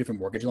 acquired 2 different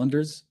mortgage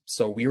lenders.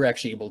 So we were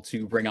actually able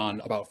to bring on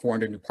about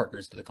 400 new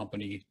partners to the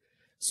company.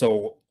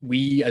 So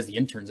we, as the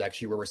interns,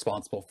 actually were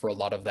responsible for a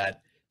lot of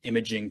that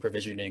imaging,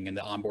 provisioning, and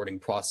the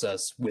onboarding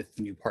process with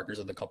the new partners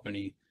of the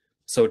company.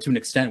 So to an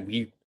extent,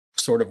 we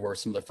sort of were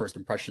some of the first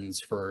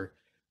impressions for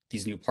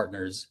these new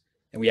partners.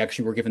 And we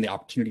actually were given the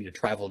opportunity to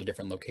travel to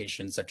different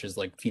locations, such as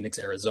like Phoenix,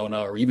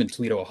 Arizona, or even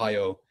Toledo,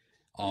 Ohio,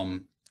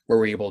 where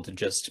we're able to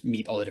just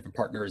meet all the different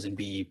partners and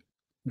be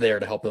there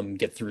to help them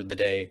get through the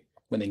day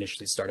when they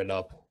initially started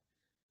up.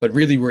 But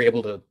really, we're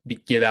able to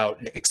give out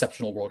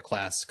exceptional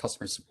world-class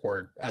customer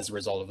support as a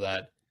result of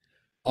that.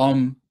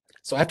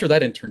 So after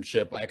that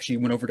internship, I actually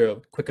went over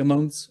to Quicken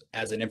Loans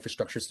as an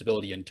infrastructure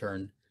stability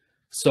intern.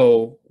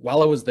 So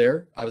while I was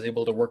there, I was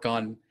able to work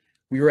on,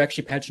 we were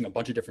actually patching a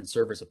bunch of different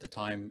servers at the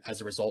time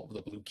as a result of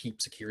the Blue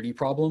Keep security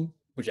problem,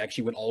 which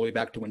actually went all the way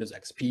back to Windows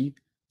XP.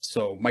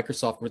 So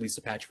Microsoft released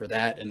a patch for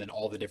that, and then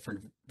all the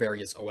different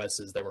various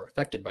OSs that were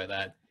affected by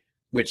that,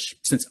 which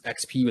since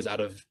XP was out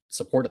of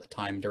support at the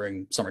time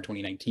during summer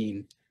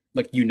 2019,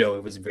 like, you know,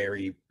 it was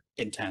very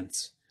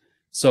intense.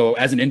 So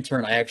as an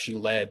intern, I actually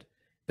led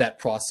that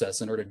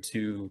process in order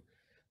to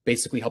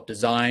basically help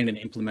design and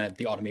implement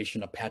the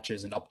automation of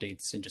patches and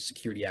updates and just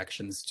security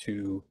actions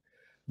to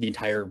the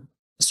entire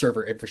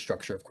server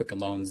infrastructure of Quicken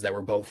Loans that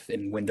were both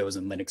in Windows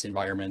and Linux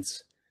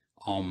environments.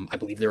 I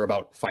believe there were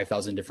about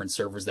 5,000 different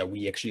servers that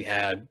we actually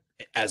had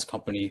as a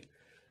company.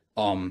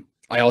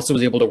 I also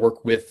was able to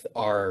work with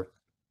our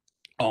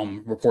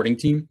reporting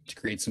team to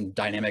create some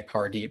dynamic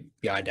Power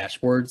BI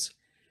dashboards,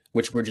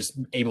 which we're just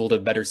able to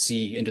better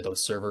see into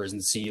those servers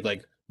and see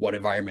like what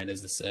environment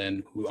is this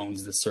in, who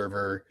owns the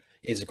server,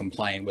 is it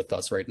compliant with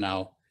us right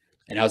now.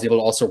 And I was able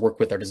to also work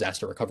with our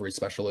disaster recovery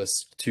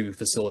specialists to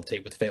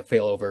facilitate with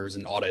failovers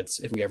and audits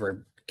if we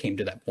ever came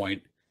to that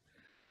point.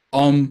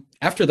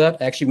 After that,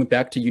 I actually went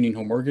back to Union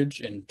Home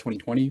Mortgage in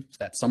 2020,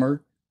 that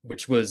summer,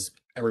 which was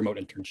a remote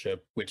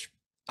internship, which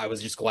I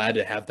was just glad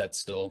to have that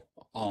still,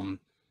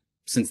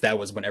 since that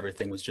was when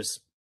everything was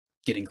just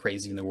getting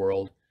crazy in the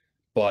world.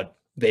 But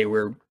they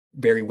were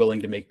very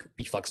willing to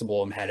be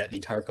flexible and had the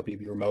entire company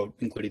be remote,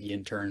 including the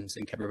interns,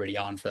 and kept everybody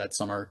on for that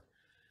summer.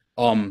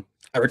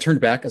 I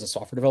returned back as a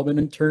software development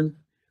intern,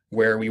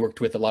 where we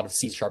worked with a lot of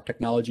C#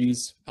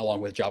 technologies,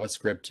 along with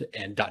JavaScript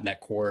and .NET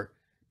Core,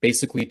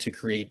 basically to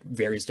create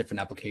various different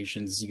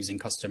applications using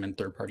custom and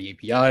third-party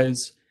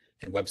APIs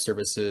and web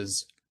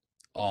services,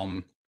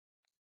 and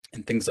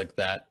things like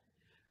that.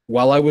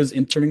 While I was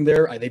interning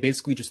there, they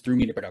basically just threw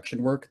me into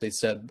production work. They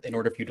said, in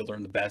order for you to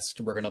learn the best,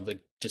 we're going to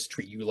just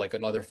treat you like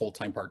another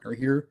full-time partner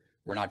here.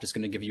 We're not just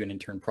going to give you an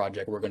intern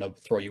project. We're going to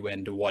throw you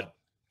into what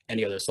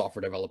any other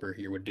software developer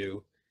here would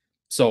do.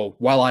 So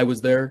while I was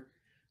there,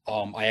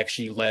 I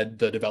actually led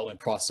the development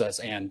process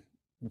and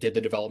did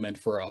the development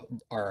for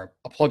a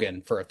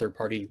plugin for a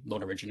third-party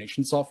loan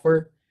origination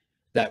software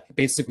that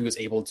basically was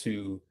able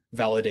to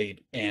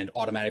validate and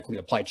automatically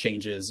apply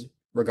changes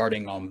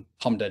regarding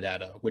HMDA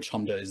data, which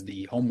HMDA is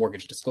the Home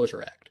Mortgage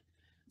Disclosure Act.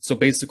 So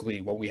basically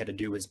what we had to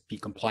do is be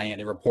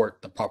compliant and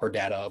report the proper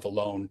data of a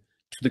loan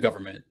to the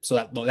government. So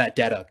that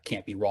data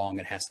can't be wrong.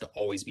 It has to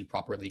always be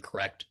properly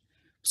correct.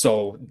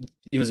 So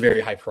it was a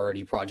very high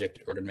priority project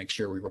in order to make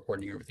sure we were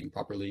reporting everything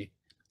properly.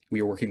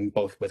 We were working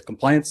both with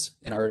compliance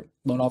in our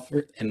loan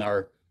officer in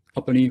our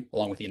company,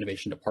 along with the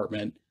innovation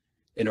department,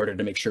 in order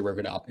to make sure we're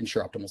going to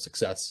ensure optimal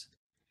success.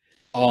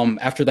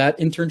 After that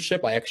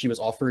internship, I actually was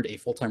offered a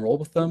full-time role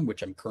with them,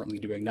 which I'm currently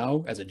doing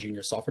now as a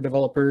junior software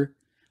developer.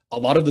 A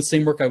lot of the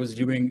same work I was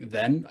doing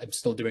then, I'm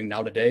still doing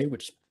now today,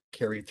 which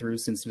carried through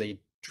since they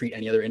treat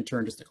any other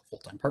intern just like a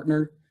full-time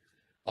partner.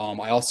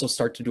 I also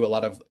start to do a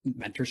lot of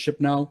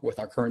mentorship now with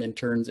our current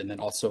interns, and then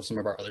also some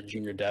of our other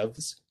junior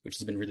devs, which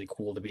has been really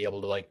cool to be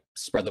able to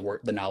spread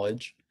the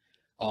knowledge.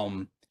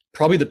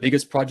 Probably the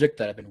biggest project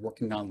that I've been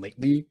working on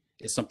lately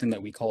is something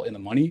that we call In the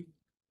Money.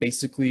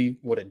 Basically,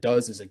 what it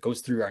does is it goes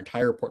through our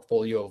entire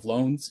portfolio of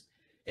loans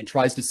and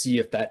tries to see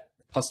if that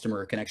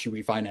customer can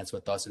actually refinance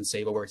with us and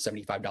save over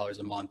 $75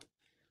 a month.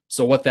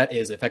 So what that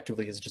is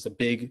effectively is just a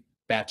big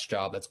batch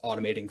job that's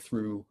automating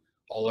through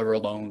all of our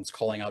loans,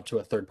 calling out to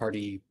a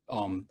third-party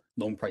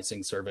loan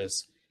pricing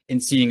service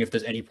and seeing if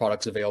there's any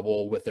products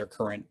available with their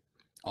current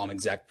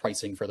exact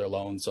pricing for their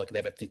loans. So like if they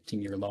have a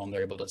 15-year loan,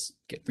 they're able to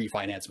get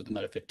refinanced with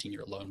another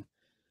 15-year loan.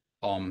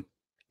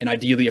 And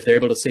ideally, if they're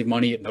able to save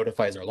money, it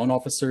notifies our loan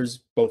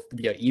officers, both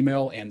via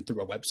email and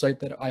through a website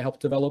that I helped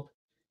develop.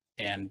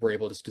 And we're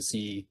able just to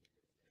see,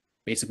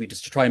 basically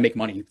just to try and make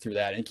money through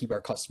that and keep our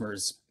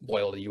customers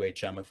loyal to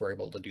UHM if we're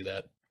able to do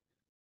that.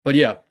 But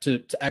yeah,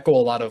 to echo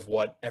a lot of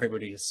what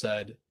everybody has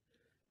said,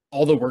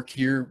 all the work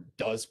here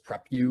does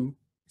prep you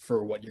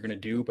for what you're going to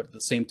do, but at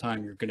the same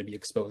time, you're going to be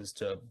exposed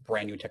to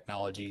brand new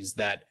technologies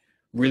that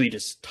really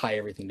just tie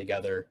everything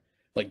together.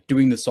 Like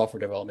doing the software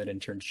development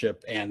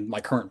internship and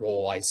my current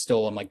role, I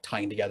still am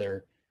tying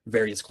together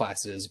various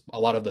classes, a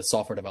lot of the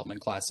software development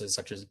classes,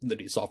 such as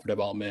the software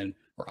development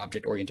or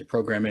object-oriented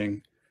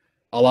programming,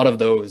 a lot of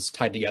those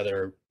tied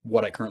together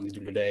what I currently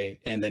do today,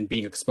 and then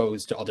being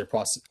exposed to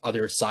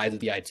other sides of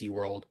the IT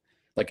world,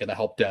 like at the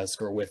help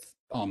desk or with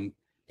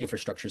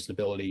infrastructure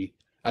stability.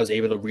 I was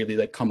able to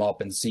really come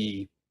up and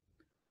see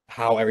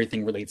how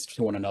everything relates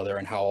to one another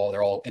and how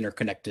they're all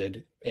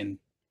interconnected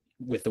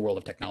with the world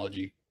of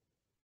technology.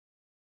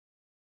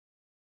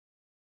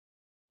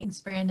 Thanks,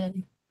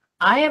 Brandon.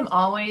 I am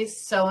always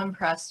so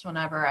impressed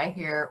whenever I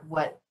hear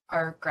what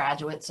our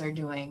graduates are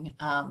doing.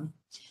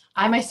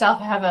 I myself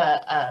have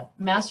a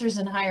master's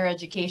in higher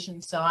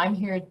education, so I'm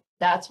here.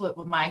 That's what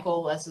my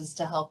goal was, is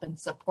to help and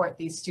support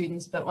these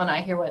students. But when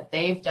I hear what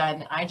they've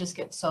done, I just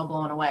get so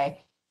blown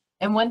away.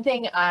 And one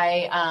thing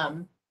I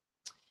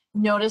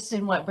noticed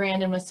in what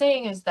Brandon was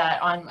saying is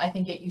that I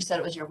think you said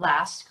it was your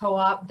last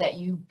co-op that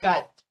you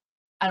got,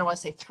 I don't want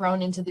to say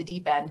thrown into the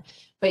deep end,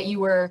 but you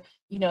were,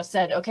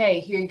 said, okay,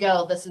 here you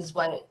go. This is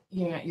what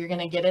you're going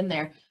to get in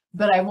there.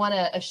 But I want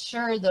to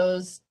assure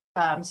those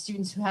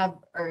students who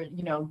are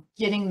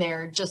getting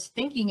there, just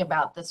thinking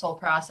about this whole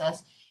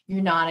process,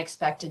 you're not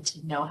expected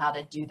to know how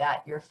to do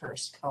that your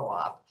first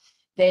co-op.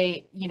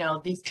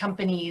 These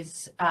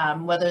companies,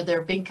 whether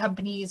they're big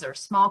companies or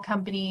small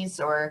companies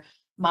or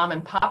mom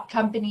and pop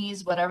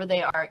companies, whatever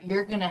they are,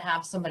 you're going to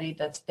have somebody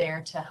that's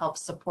there to help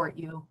support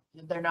you.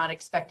 They're not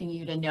expecting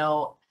you to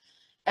know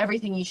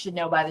everything you should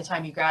know by the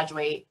time you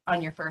graduate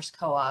on your first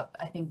co-op.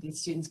 I think these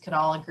students could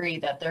all agree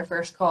that their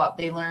first co-op,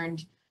 they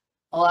learned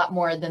a lot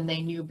more than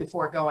they knew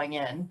before going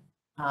in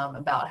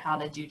about how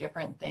to do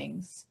different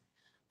things.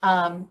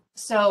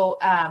 So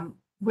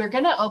we're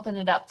going to open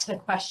it up to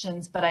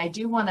questions, but I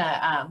do want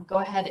to go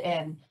ahead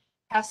and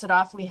pass it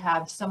off. We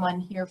have someone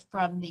here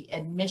from the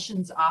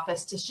admissions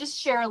office to just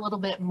share a little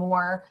bit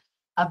more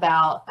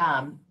about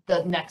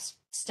the next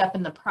step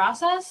in the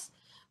process.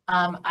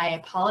 I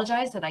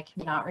apologize that I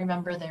cannot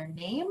remember their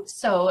name.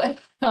 So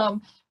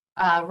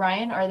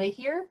Ryan, are they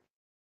here?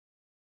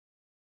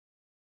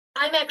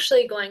 I'm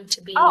actually going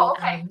to be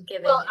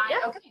giving. Well,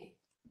 okay.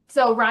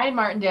 So Ryan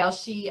Martindale,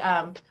 she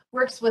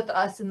works with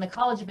us in the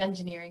College of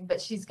Engineering,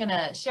 but she's going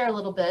to share a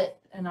little bit,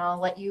 and I'll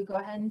let you go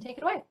ahead and take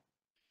it away.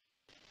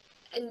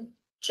 And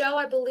Joe,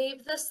 I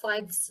believe the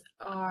slides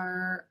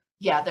are.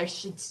 Yeah, there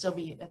should still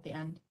be at the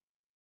end.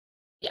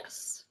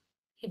 Yes,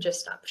 he just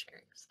stopped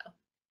sharing, so.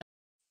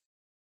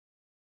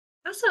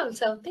 Awesome.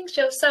 So thanks,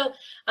 Joe. So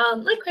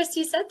like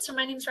Christy said, so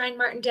my name is Ryan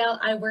Martindale.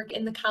 I work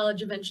in the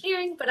College of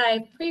Engineering, but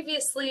I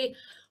previously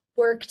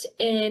worked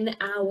in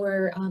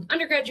our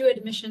undergraduate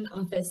admission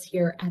office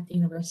here at the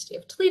University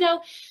of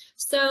Toledo.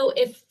 So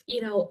if,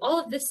 all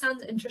of this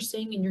sounds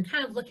interesting and you're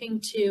kind of looking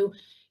to,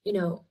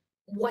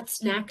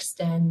 what's next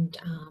and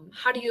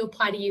how do you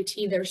apply to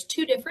UT, there's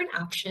two different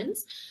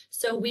options.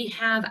 So we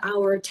have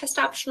our test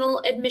optional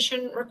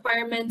admission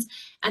requirements,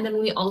 and then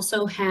we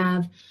also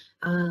have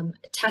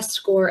test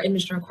score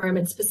admission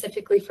requirements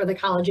specifically for the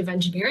College of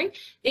Engineering.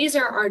 These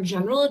are our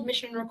general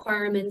admission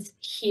requirements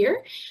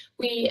here.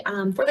 We,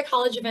 for the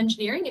College of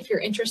Engineering, if you're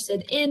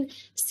interested in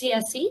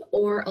CSE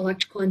or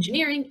electrical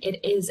engineering,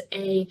 it is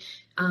a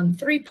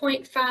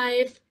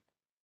 3.5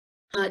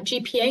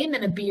 GPA and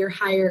then a B or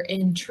higher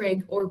in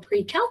trig or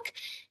pre-calc.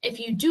 If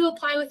you do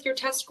apply with your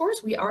test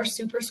scores, we are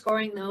super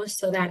scoring those.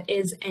 So that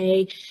is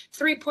a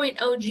 3.0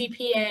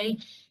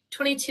 GPA,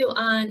 22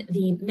 on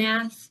the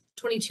math,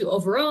 22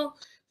 overall,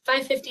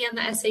 550 on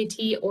the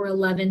SAT, or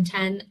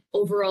 1110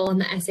 overall on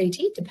the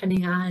SAT,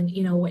 depending on,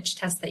 which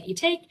test that you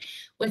take,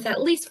 with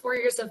at least 4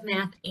 years of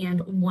math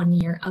and 1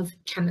 year of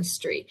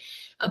chemistry.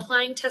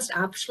 Applying test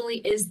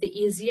optionally is the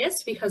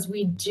easiest because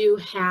we do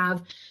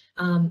have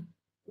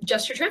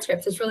just your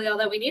transcripts. It's really all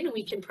that we need, and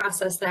we can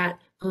process that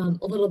a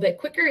little bit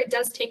quicker. It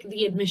does take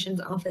the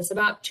admissions office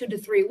about 2 to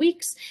 3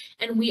 weeks,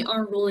 and we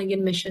are rolling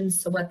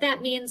admissions. So what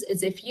that means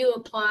is if you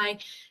apply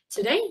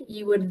today,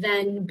 you would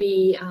then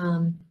be,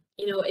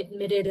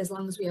 admitted as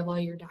long as we have all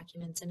your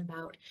documents in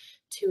about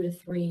 2 to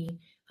 3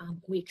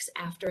 weeks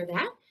after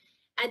that.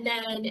 And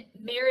then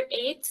merit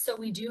aid. So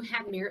we do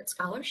have merit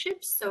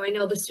scholarships. So I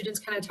know the students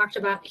kind of talked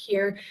about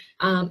here,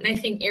 and I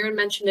think Erin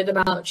mentioned it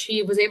about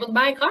she was able to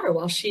buy a car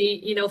while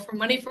she, from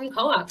money from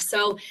co-op.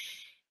 So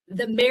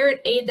the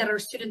merit aid that our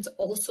students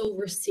also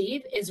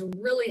receive is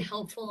really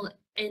helpful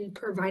in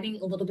providing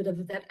a little bit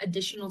of that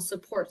additional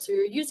support. So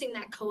you're using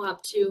that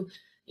co-op to,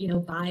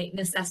 buy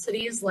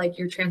necessities like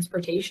your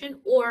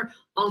transportation or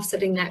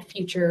offsetting that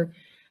future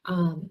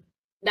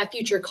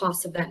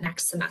cost of that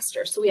next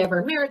semester. So we have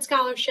our merit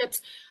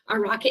scholarships. Our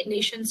Rocket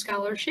Nation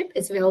scholarship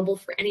is available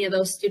for any of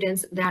those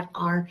students that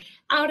are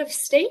out of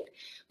state.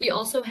 We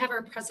also have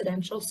our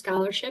presidential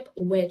scholarship,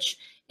 which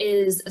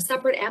is a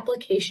separate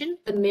application.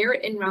 The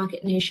merit and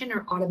Rocket Nation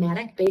are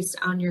automatic based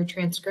on your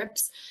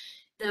transcripts.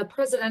 The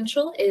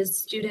presidential is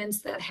students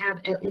that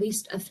have at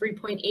least a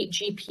 3.8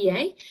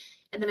 GPA.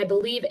 And then I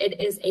believe it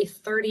is a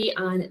 30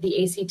 on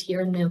the ACT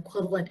or the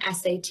equivalent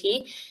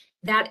SAT.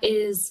 That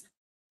is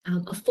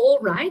a full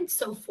ride.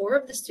 So 4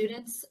 of the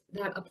students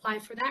that apply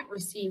for that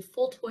receive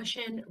full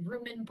tuition,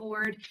 room and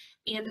board,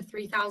 and a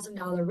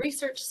 $3,000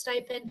 research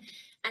stipend.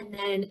 And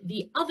then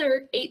the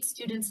other 8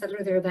 students that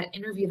are there that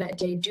interview that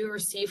day do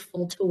receive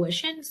full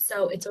tuition.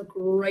 So it's a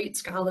great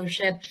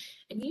scholarship.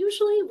 And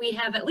usually we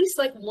have at least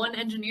like one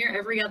engineer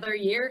every other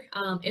year,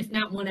 if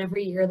not one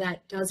every year,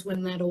 that does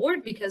win that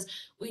award, because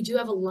we do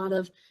have a lot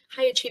of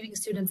high achieving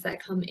students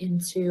that come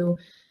into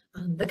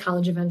the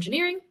College of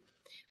Engineering.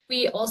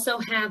 We also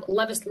have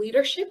Levis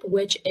Leadership,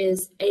 which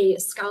is a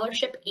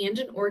scholarship and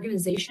an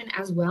organization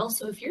as well.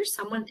 So if you're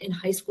someone in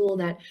high school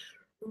that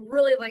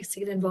really likes to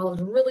get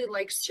involved, really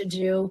likes to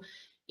do,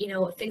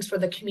 things for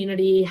the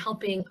community,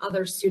 helping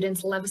other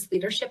students, Levis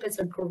Leadership is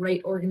a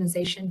great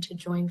organization to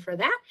join for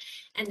that.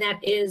 And that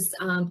is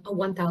a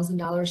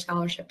 $1,000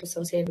 scholarship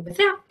associated with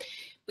that.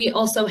 We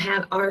also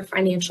have our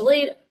financial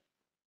aid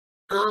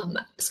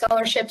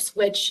scholarships,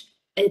 which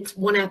it's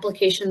one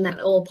application that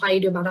will apply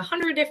you to about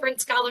 100 different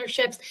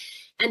scholarships.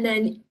 And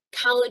then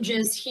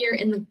colleges here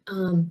in the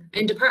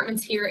and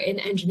departments here in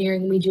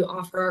engineering, we do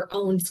offer our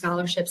own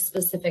scholarship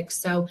specifics.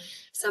 So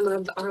some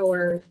of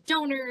our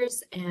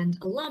donors and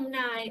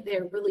alumni,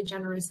 they're really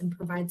generous and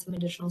provide some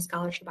additional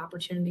scholarship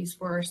opportunities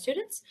for our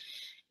students.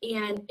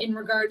 And in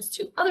regards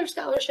to other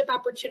scholarship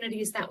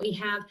opportunities that we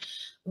have,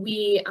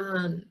 we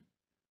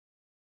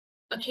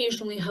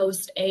occasionally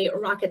host a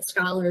Rocket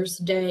Scholars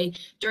Day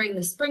during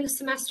the spring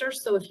semester.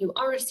 So if you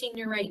are a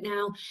senior right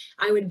now,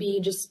 I would be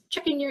just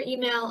checking your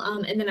email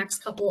in the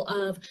next couple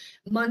of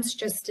months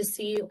just to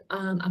see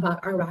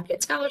about our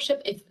Rocket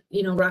Scholarship, if,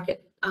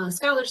 Rocket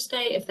Scholars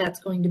Day, if that's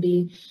going to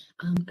be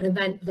an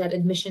event that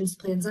admissions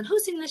plans on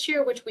hosting this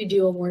year, which we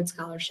do award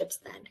scholarships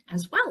then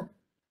as well.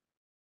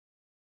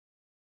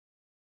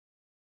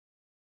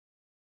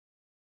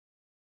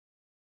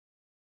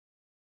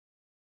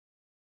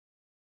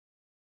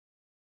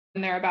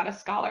 And they're about a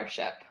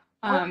scholarship.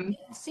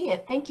 See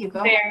it. Thank you.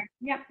 Go there.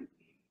 Yep.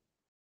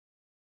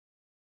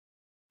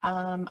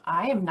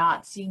 I am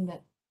not seeing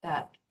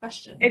that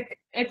question.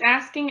 It's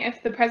asking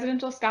if the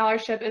presidential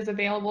scholarship is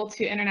available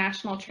to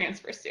international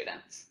transfer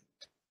students.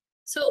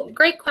 So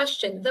great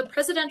question. The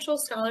presidential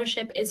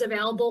scholarship is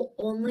available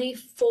only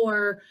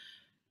for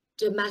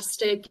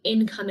domestic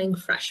incoming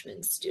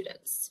freshman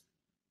students.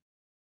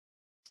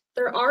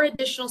 There are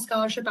additional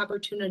scholarship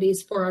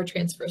opportunities for our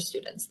transfer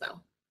students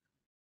though.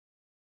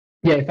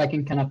 Yeah, if I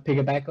can kind of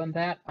piggyback on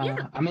that.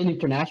 Yeah. I'm an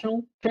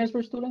international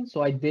transfer student,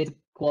 so I did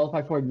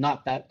qualify for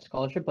not that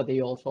scholarship, but they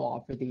also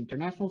offer the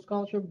international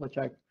scholarship, which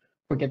I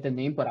forget the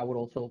name, but I would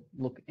also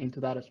look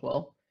into that as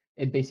well.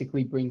 It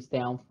basically brings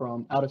down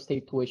from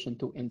out-of-state tuition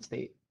to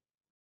in-state,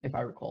 if I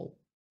recall.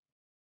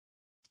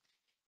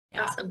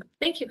 Awesome.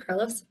 Thank you,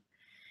 Carlos.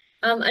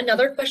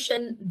 Another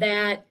question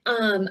that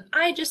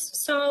I just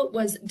saw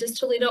was, does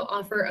Toledo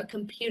offer a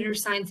computer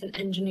science and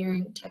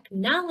engineering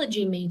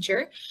technology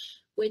major,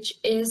 which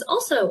is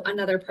also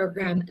another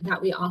program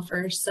that we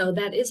offer. So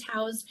that is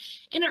housed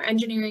in our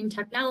engineering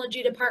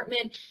technology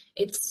department.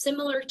 It's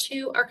similar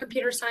to our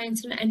computer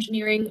science and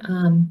engineering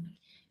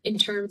in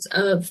terms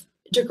of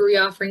degree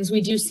offerings.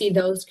 We do see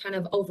those kind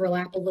of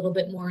overlap a little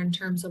bit more in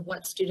terms of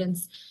what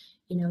students,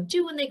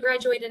 do when they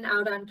graduate and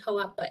out on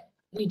co-op, but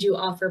we do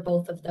offer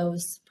both of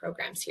those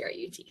programs here at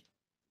UT.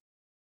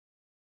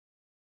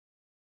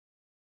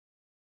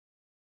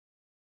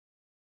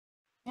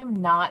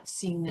 I'm not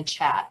seeing the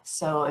chat,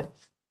 so if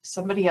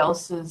somebody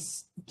else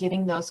is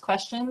getting those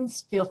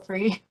questions, feel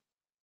free.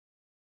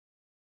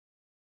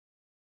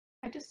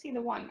 I just see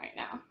the one right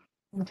now.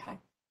 Okay.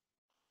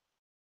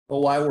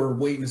 Well, while we're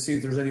waiting to see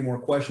if there's any more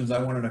questions,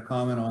 I wanted to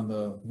comment on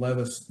the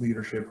Levis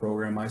Leadership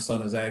Program. My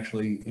son is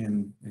actually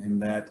in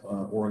that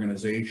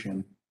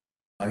organization.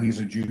 He's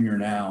a junior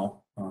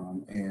now,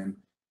 and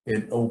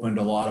it opened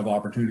a lot of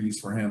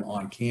opportunities for him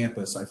on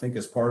campus. I think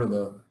as part of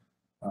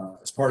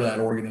that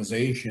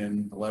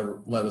organization, the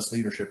Levis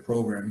Leadership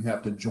Program, you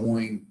have to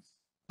join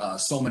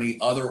so many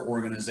other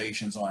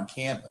organizations on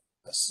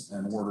campus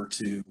in order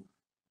to,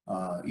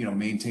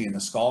 maintain the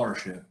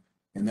scholarship.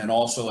 And then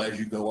also, as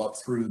you go up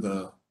through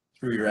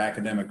your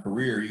academic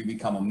career, you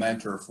become a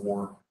mentor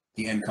for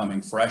the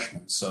incoming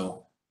freshmen.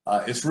 So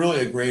it's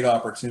really a great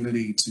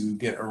opportunity to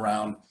get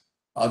around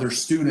other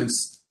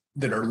students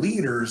that are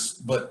leaders,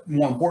 but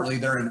more importantly,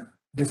 they're in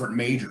different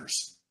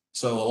majors.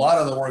 So a lot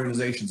of the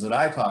organizations that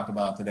I talked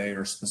about today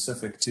are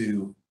specific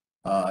to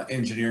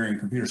engineering,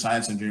 computer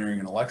science engineering,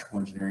 and electrical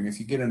engineering. If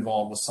you get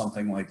involved with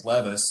something like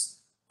Levis,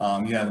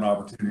 you have an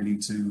opportunity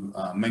to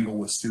mingle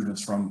with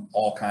students from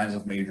all kinds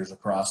of majors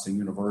across the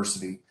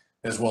university,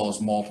 as well as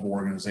multiple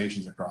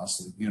organizations across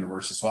the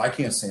university. So I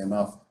can't say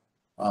enough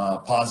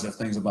positive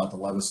things about the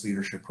Levis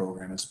Leadership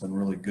Program. It's been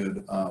really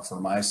good for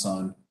my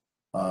son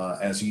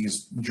as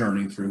he's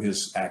journeying through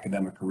his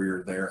academic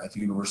career there at the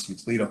University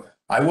of Toledo.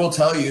 I will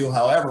tell you,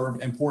 however,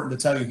 important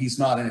to tell you, he's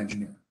not an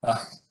engineer.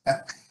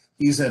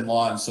 He's in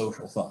law and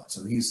social thought.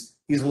 So he's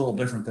a little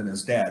different than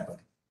his dad, but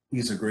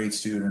he's a great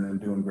student and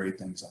doing great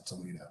things at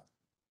Toledo.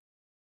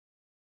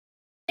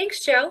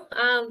 Thanks, Joe.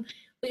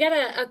 We got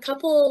a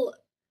couple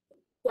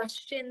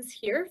questions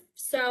here.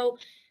 So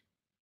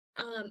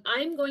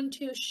I'm going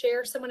to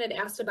share, someone had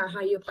asked about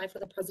how you apply for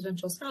the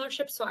presidential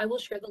scholarship. So I will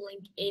share the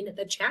link in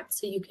the chat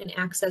so you can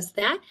access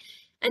that.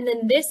 And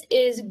then this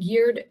is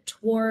geared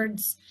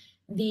towards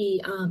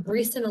the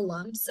recent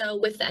alum. So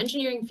with the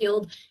engineering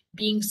field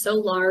being so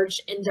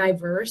large and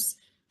diverse,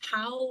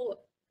 how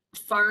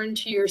far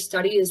into your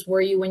studies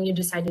were you when you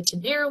decided to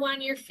narrow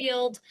on your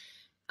field?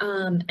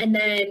 And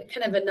then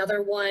kind of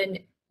another one,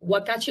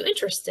 what got you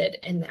interested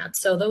in that?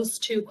 So those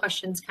two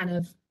questions kind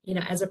of,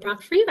 as a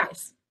prompt for you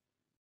guys.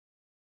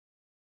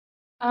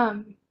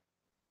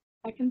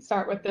 I can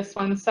start with this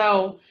one.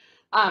 So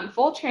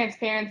full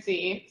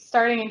transparency,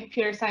 starting in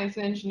computer science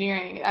and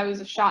engineering, that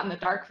was a shot in the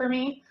dark for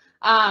me.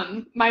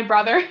 My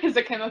brother is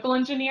a chemical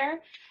engineer,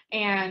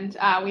 and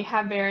we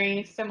have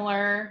very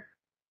similar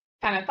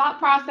kind of thought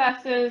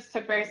processes,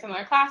 took very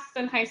similar classes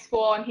in high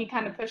school, and he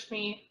kind of pushed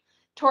me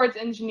towards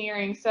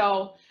engineering.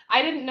 So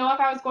I didn't know if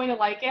I was going to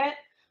like it.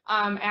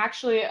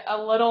 Actually, a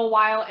little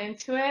while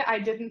into it, I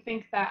didn't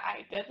think that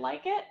I did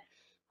like it.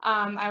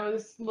 I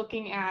was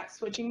looking at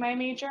switching my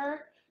major,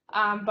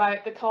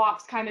 but the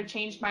co-ops kind of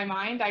changed my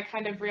mind. I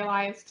kind of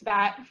realized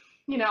that,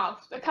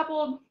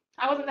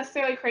 I wasn't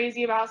necessarily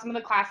crazy about some of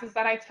the classes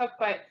that I took,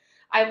 but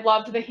I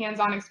loved the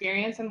hands-on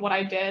experience and what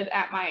I did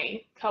at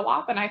my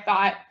co-op. And I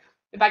thought,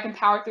 if I can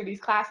power through these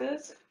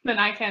classes, then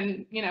I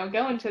can,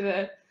 go into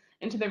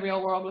the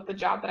real world with the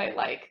job that I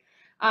like.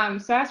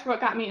 So that's what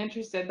got me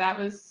interested. That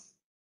was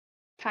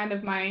kind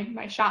of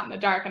my shot in the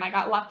dark, and I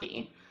got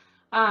lucky.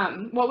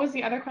 What was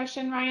the other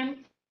question,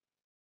 Ryan?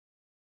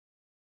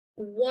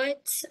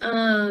 What,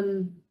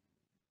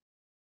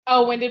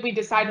 Oh, when did we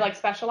decide to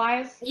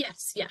specialize?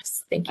 yes,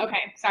 thank you.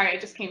 Okay, sorry,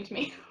 it just came to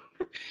me.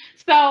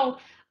 So,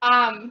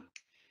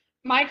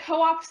 my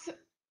co-ops,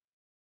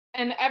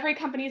 and every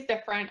company is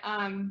different,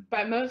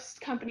 but most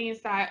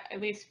companies that,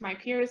 at least my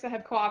peers that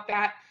have co-op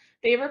at,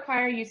 they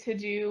require you to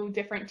do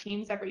different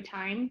teams every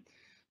time.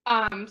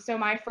 So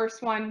my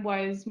first one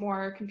was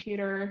more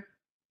computer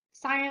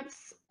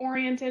science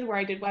oriented, where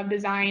I did web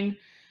design.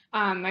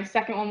 My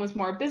second one was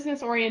more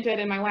business oriented,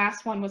 and my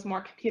last one was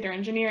more computer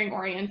engineering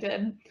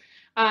oriented.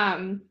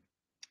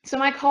 So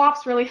my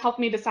co-ops really helped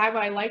me decide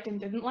what I liked and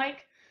didn't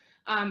like.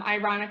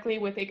 Ironically,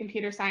 with a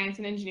computer science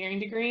and engineering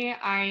degree,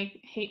 I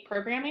hate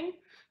programming.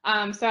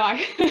 So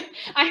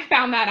I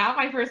found that out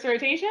my first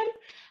rotation,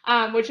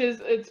 which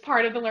it's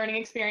part of the learning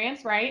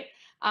experience, right?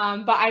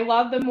 But I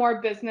love the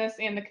more business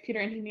and the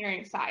computer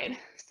engineering side.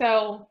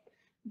 So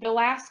the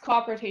last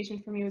co-op rotation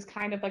for me was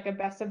kind of like a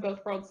best of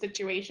both worlds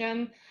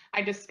situation.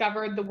 I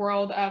discovered the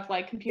world of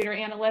like computer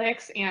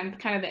analytics and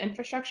kind of the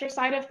infrastructure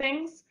side of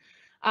things.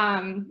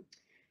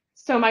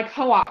 So my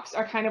co-ops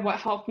are kind of what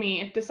helped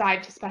me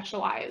decide to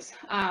specialize.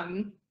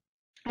 I'm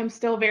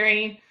still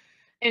very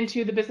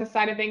into the business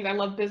side of things. I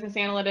love business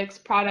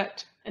analytics,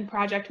 product and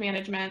project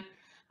management,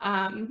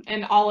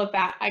 and all of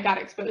that I got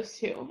exposed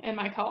to in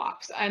my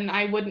co-ops, and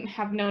I wouldn't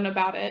have known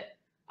about it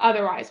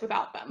otherwise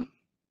without them.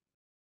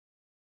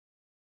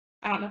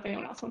 I don't know if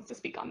anyone else wants to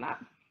speak on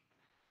that.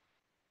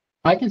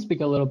 I can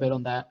speak a little bit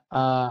on that.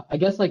 I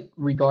guess like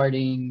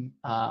regarding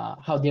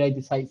how did I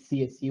decide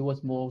CSE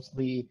was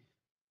mostly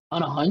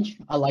on a hunch.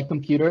 I like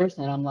computers,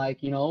 and I'm like,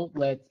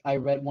 I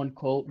read one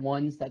quote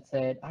once that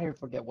said, I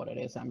forget what it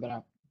is. I'm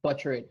gonna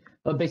butcher it,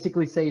 but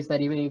basically says that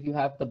even if you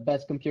have the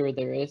best computer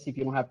there is, if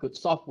you don't have good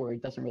software,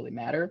 it doesn't really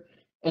matter.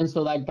 And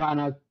so that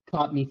kind of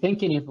caught me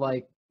thinking if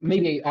like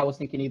maybe I was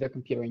thinking either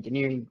computer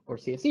engineering or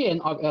CSE,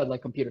 and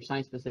like computer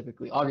science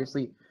specifically.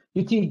 Obviously,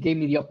 UT gave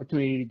me the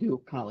opportunity to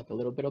do kind of like a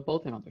little bit of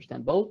both and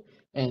understand both,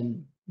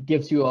 and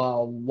gives you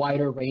a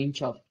wider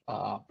range of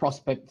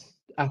prospects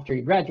after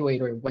you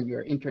graduate or when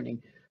you're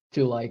interning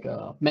to like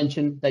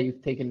mention that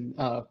you've taken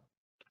a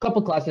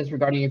couple classes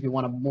regarding if you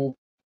want to move.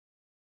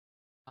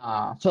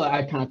 So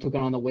I kind of took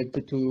it on the way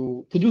to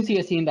do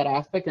CSE in that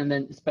aspect, and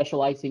then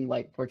specializing,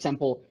 like for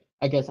example,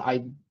 I guess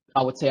I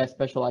would say I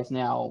specialize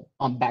now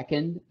on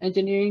backend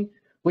engineering,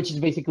 which is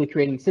basically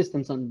creating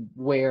systems on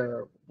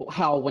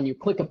how when you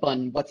click a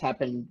button, what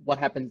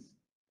happens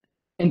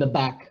in the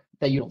back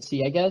that you don't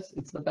see. I guess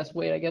it's the best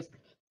way, I guess,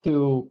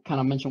 to kind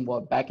of mention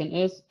what backend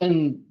is,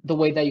 and the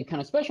way that you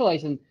kind of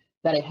specialize in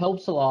that it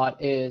helps a lot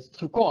is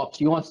through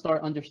co-ops. You want to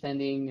start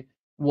understanding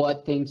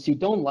what things you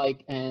don't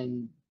like,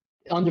 and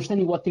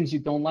understanding what things you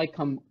don't like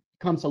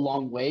comes a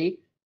long way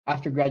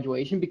after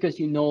graduation, because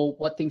you know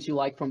what things you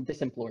like from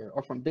this employer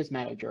or from this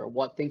manager, or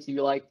what things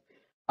you like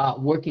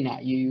working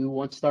at. You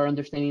want to start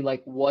understanding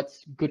like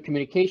what's good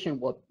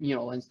communication,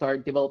 and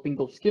start developing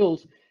those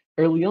skills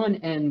early on.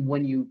 And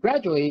when you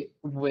graduate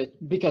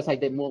because I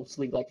did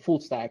mostly like full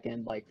stack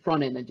and like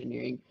front end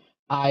engineering,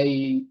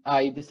 I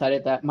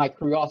decided that my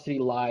curiosity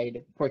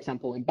lied, for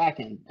example, in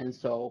backend. And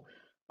so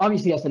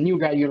obviously as a new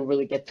grad, you don't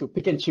really get to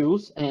pick and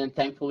choose. And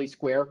thankfully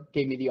Square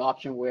gave me the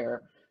option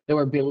where they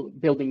were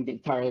building the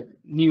entire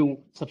new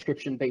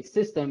subscription-based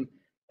system.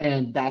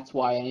 And that's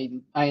why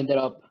I ended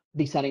up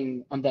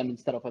deciding on them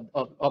instead of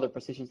other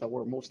positions that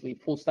were mostly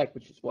full stack,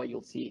 which is what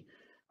you'll see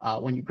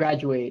when you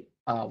graduate,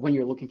 when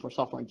you're looking for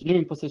software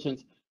engineering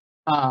positions.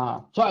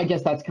 So I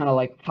guess that's kind of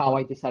like how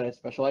I decided to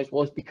specialize,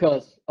 was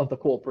because of the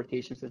co-op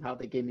rotations and how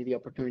they gave me the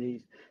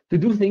opportunities to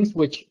do things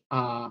which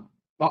are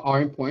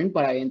important,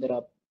 but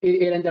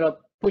it ended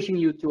up pushing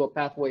you to a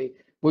pathway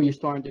where you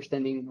start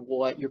understanding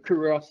what your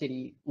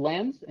curiosity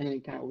lands, and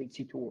it kind of leads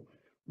you to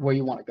where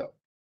you want to go.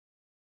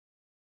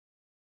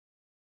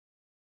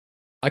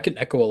 I can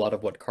echo a lot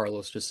of what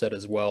Carlos just said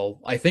as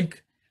well. I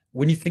think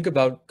when you think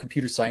about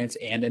computer science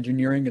and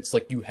engineering, it's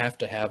like you have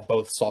to have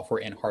both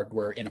software and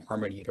hardware in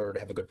harmony in order to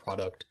have a good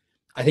product.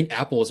 I think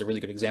Apple is a really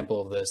good example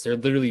of this. They're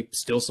literally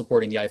still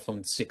supporting the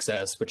iPhone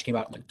 6S, which came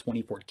out in like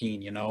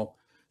 2014,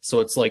 So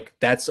it's like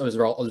that's a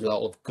result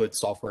of good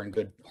software and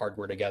good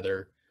hardware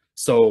together.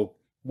 So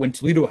when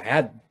Toledo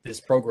had this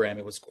program,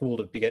 it was cool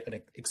to get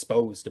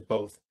exposed to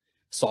both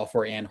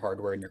software and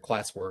hardware in your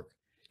classwork.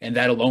 And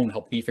that alone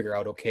helped me figure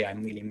out, okay,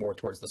 I'm leaning more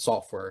towards the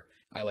software.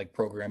 I like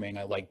programming.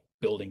 I like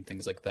building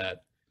things like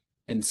that.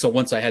 And so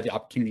once I had the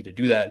opportunity to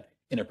do that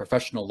in a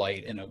professional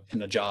light,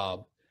 in a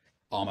job,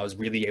 I was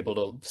really able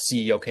to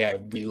see, okay, I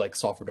really like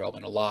software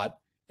development a lot.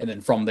 And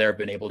then from there, I've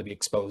been able to be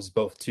exposed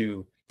both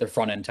to the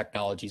front end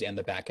technologies and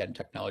the back end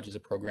technologies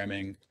of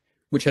programming,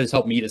 which has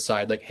helped me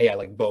decide like, hey, I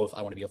like both.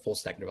 I want to be a full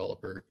stack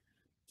developer.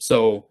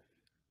 So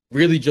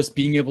really just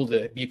being able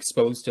to be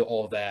exposed to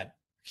all of that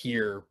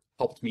here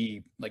helped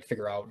me like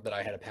figure out that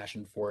I had a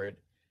passion for it.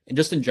 And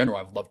just in general,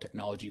 I've loved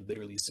technology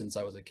literally since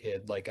I was a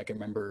kid. Like I can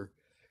remember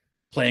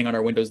playing on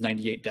our Windows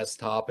 98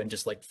 desktop and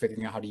just like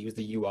figuring out how to use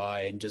the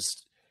UI, and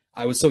just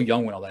I was so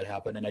young when all that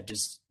happened, and I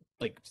just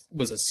like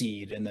was a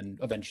seed and then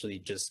eventually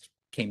just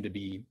came to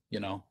be.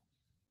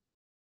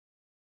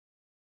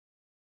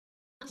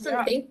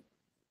 Awesome. Yeah.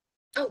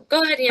 Oh,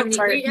 go ahead, Yamini.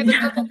 sorry. We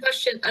have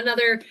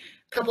another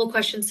couple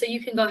questions, so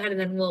you can go ahead and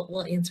then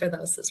we'll answer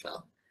those as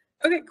well.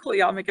 Okay, cool.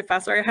 Yeah, I'll make it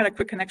fast. Sorry, I had a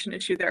quick connection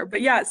issue there. But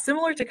yeah,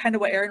 similar to kind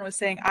of what Aaron was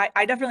saying,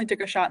 I definitely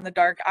took a shot in the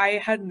dark.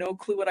 I had no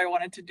clue what I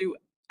wanted to do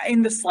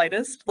in the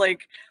slightest.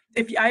 Like,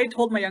 if I had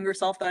told my younger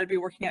self that I'd be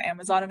working at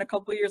Amazon in a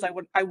couple of years,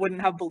 I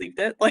wouldn't have believed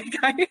it. Like,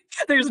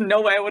 there's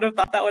no way I would have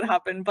thought that would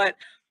happen. But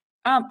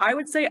I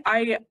would say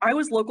I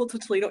was local to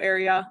Toledo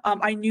area.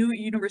 I knew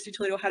University of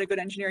Toledo had a good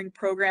engineering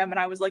program, and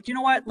I was like, you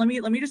know what? Let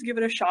me just give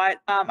it a shot.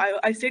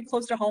 I stayed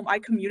close to home. I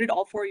commuted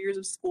all 4 years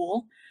of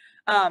school.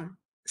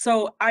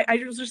 So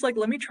I was just like,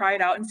 let me try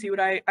it out and see what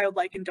I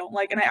like and don't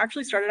like. And I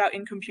actually started out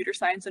in computer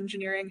science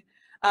engineering.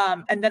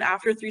 And then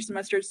after 3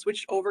 semesters,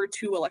 switched over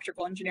to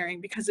electrical engineering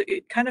because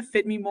it kind of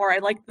fit me more. I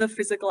like the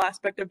physical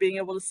aspect of being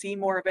able to see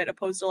more of it,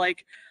 opposed to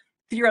like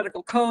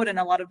theoretical code and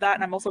a lot of that.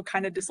 And I'm also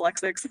kind of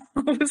dyslexic. So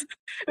it was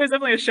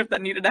definitely a shift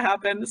that needed to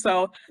happen.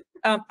 So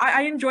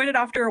I enjoyed it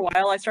after a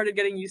while. I started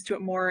getting used to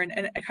it more,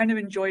 and I kind of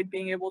enjoyed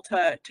being able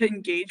to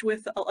engage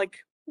with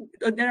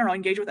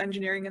engage with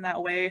engineering in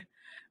that way.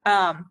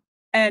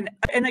 And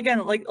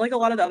again, like a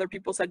lot of the other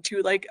people said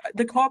too, like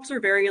the co-ops are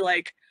very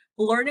like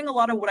learning a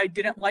lot of what I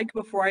didn't like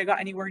before I got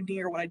anywhere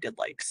near what I did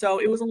like. So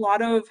it was a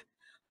lot of,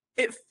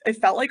 it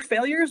felt like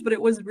failures, but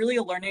it was really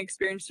a learning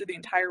experience through the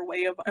entire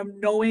way of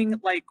knowing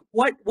like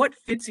what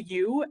fits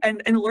you,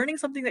 and learning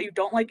something that you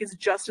don't like is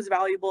just as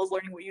valuable as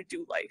learning what you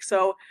do like.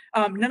 So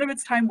none of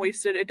it's time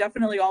wasted. It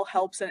definitely all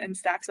helps and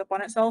stacks up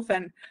on itself.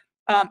 And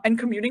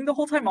commuting the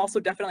whole time also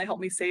definitely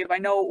helped me save. I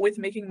know with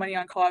making money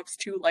on co-ops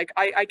too, like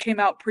I came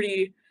out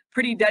pretty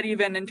dead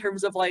even in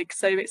terms of like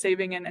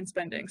saving and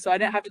spending. So I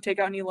didn't have to take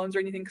out any loans or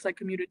anything because I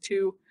commuted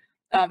too.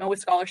 And with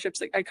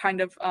scholarships, I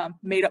kind of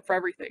made up for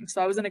everything.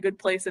 So I was in a good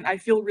place, and I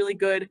feel really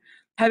good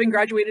having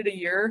graduated a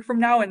year from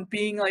now and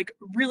being like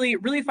really,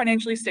 really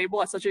financially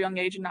stable at such a young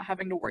age and not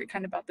having to worry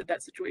kind of about the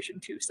debt situation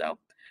too. So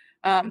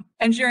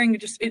engineering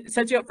it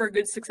sets you up for a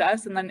good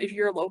success. And then if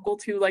you're local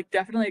too, like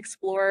definitely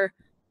explore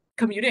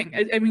commuting.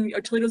 I mean,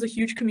 Toledo's a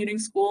huge commuting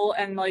school,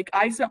 and like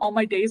I spent all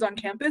my days on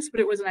campus, but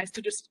it was nice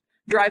to just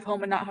drive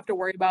home and not have to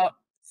worry about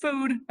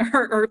food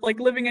or like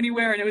living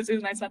anywhere. And it was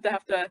nice not to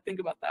have to think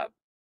about that.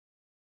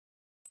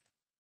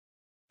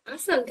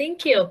 Awesome,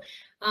 thank you.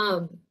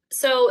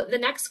 So the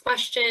next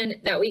question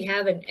that we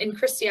have, and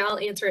Christy, I'll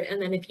answer it,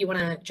 and then if you want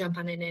to jump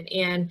on in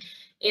and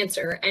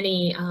answer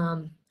any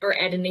or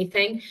add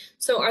anything.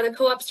 So are the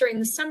co-ops during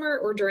the summer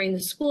or during the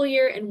school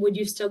year, and would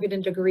you still get a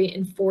degree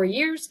in 4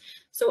 years?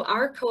 So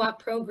our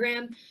co-op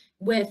program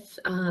with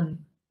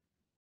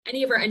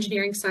any of our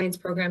engineering science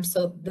programs,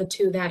 so the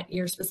two that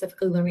you're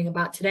specifically learning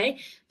about today,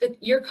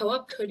 your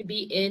co-op could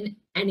be in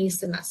any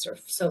semester.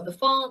 So the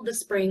fall, the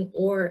spring,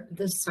 or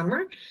the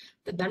summer.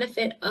 The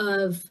benefit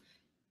of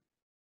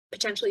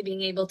potentially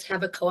being able to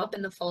have a co-op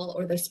in the fall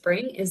or the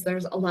spring is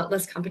there's a lot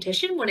less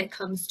competition when it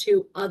comes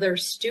to other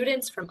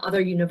students from other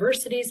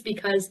universities,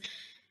 because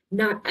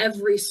not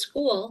every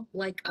school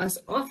like us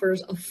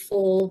offers a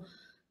full,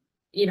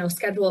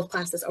 schedule of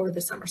classes over the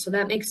summer. So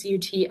that makes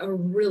UT a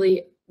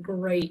really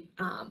great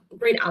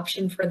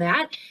option for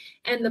that.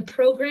 And the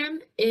program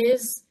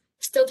is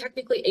still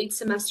technically 8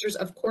 semesters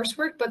of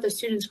coursework, but the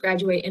students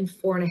graduate in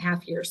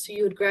 4.5 years. So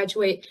you would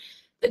graduate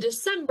the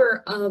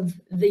December of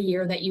the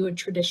year that you would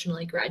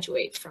traditionally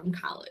graduate from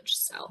college.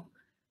 So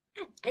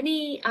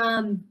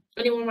anyone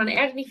want to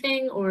add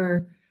anything,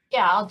 or?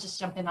 Yeah, I'll just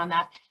jump in on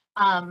that.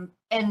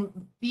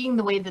 And being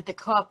the way that the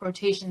co-op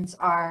rotations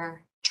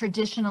are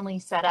traditionally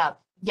set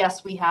up,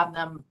 yes, we have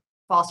them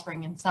fall,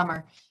 spring, and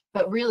summer,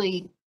 but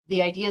really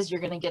the idea is you're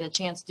going to get a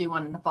chance to do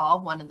one in the fall,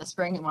 one in the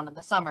spring, and one in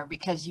the summer,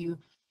 because you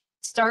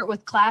start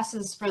with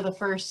classes for the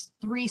first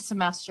 3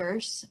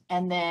 semesters,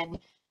 and then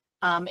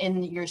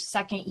in your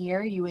second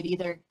year, you would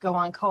either go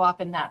on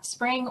co-op in that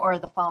spring or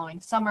the following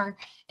summer,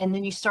 and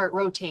then you start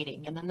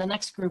rotating, and then the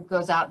next group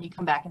goes out and you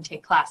come back and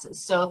take classes.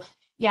 So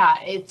yeah,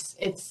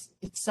 it's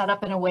set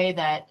up in a way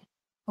that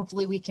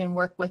hopefully we can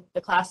work with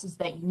the classes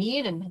that you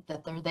need and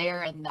that they're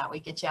there, and that we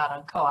get you out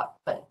on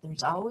co-op. But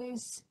there's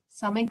always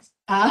some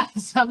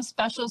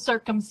special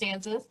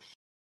circumstances.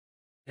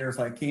 Here, if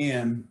I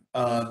can,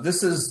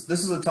 this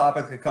is a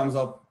topic that comes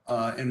up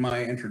in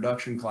my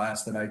introduction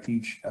class that I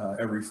teach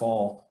every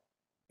fall.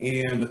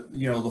 And the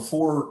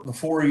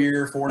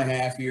 4-year,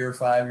 4.5 year,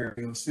 5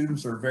 year,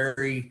 students are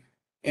very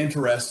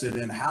interested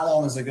in how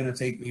long is it going to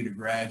take me to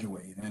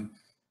graduate. And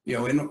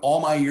in all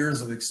my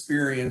years of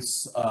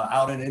experience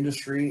out in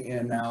industry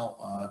and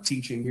now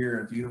teaching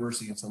here at the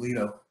University of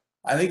Toledo,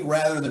 I think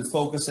rather than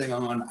focusing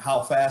on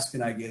how fast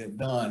can I get it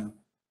done,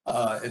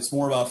 it's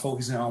more about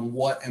focusing on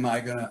how am I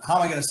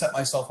going to set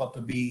myself up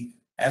to be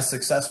as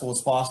successful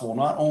as possible,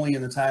 not only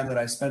in the time that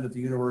I spend at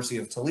the University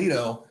of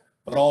Toledo,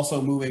 but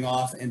also moving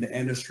off into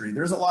industry.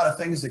 There's a lot of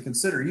things to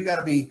consider. You got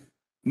to be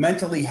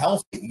mentally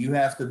healthy. You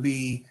have to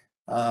be,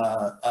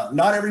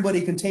 not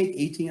everybody can take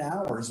 18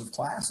 hours of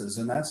classes,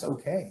 and that's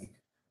okay.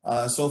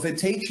 So if it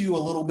takes you a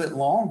little bit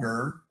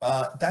longer,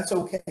 that's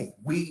okay.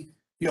 We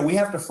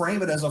have to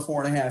frame it as a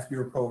 4.5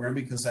 year program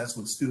because that's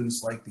what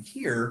students like to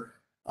hear.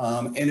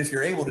 And if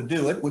you're able to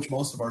do it, which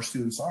most of our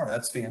students are,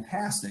 that's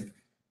fantastic.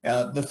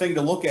 The thing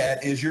to look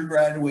at is you're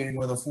graduating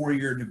with a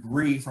 4-year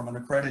degree from an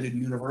accredited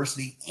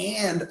university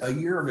and a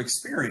year of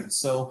experience.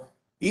 So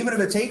even if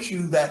it takes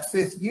you that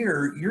 5th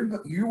year,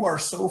 you are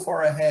so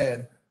far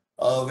ahead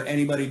of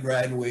anybody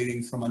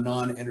graduating from a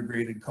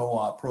non-integrated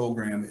co-op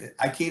program.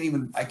 I can't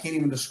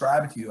even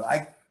describe it to you.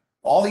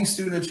 All these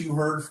students you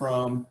heard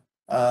from.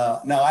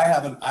 Now I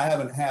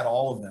haven't had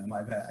all of them.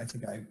 I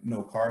think I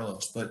know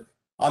Carlos, but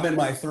I'm in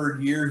my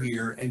 3rd year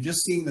here, and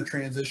just seeing the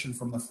transition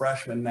from the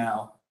freshmen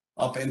now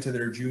up into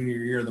their junior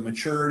year, the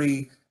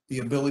maturity, the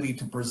ability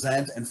to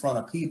present in front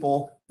of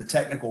people, the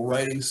technical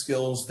writing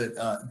skills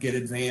that get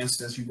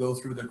advanced as you go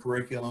through the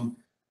curriculum.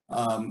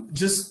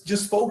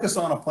 Just focus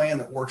on a plan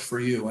that works for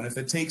you. And if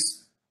it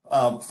takes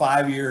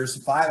 5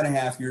 years,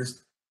 5.5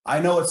 years, I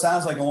know it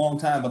sounds like a long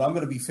time, but I'm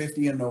going to be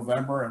 50 in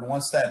November. And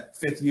once that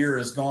 5th year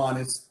is gone,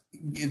 it's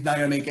not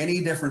going to make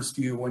any difference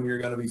to you when you're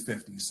going to be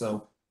 50.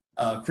 So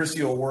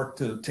Christy will work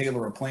to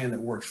tailor a plan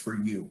that works for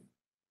you.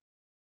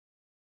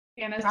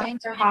 And as Ryan, do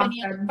Dr. you have Hobbs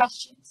any other said,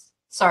 questions?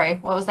 Sorry,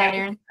 what was that,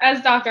 Erin?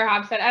 as Dr.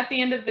 Hobbs said, at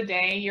the end of the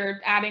day,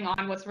 you're adding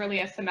on what's really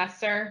a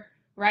semester,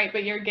 right?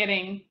 But you're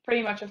getting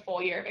pretty much a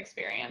full year of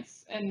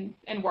experience and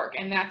work,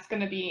 and that's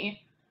going to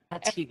be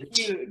That's a huge.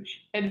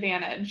 huge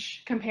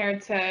advantage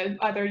compared to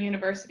other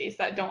universities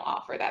that don't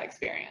offer that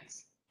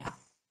experience.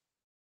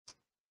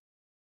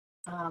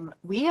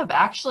 We have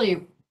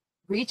actually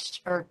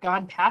reached or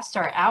gone past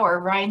our hour.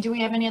 Ryan, do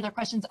we have any other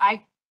questions?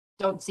 I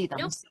don't see them.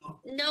 Nope.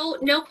 So.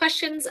 No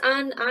questions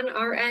on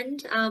our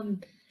end.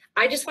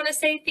 I just want to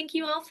say thank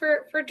you all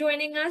for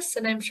joining us,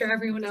 and I'm sure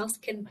everyone else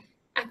can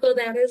echo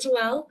that as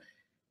well.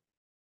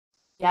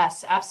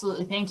 Yes,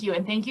 absolutely. Thank you.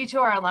 And thank you to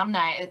our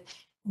alumni. It's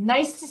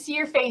nice to see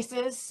your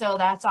faces. So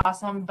that's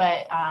awesome.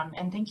 But,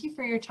 and thank you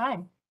for your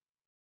time.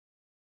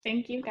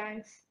 Thank you,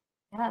 guys.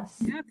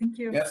 Yes. Yeah, thank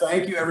you. Yeah,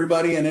 thank you,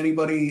 everybody. And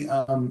anybody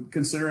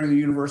considering the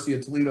University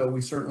of Toledo,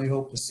 we certainly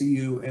hope to see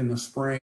you in the spring.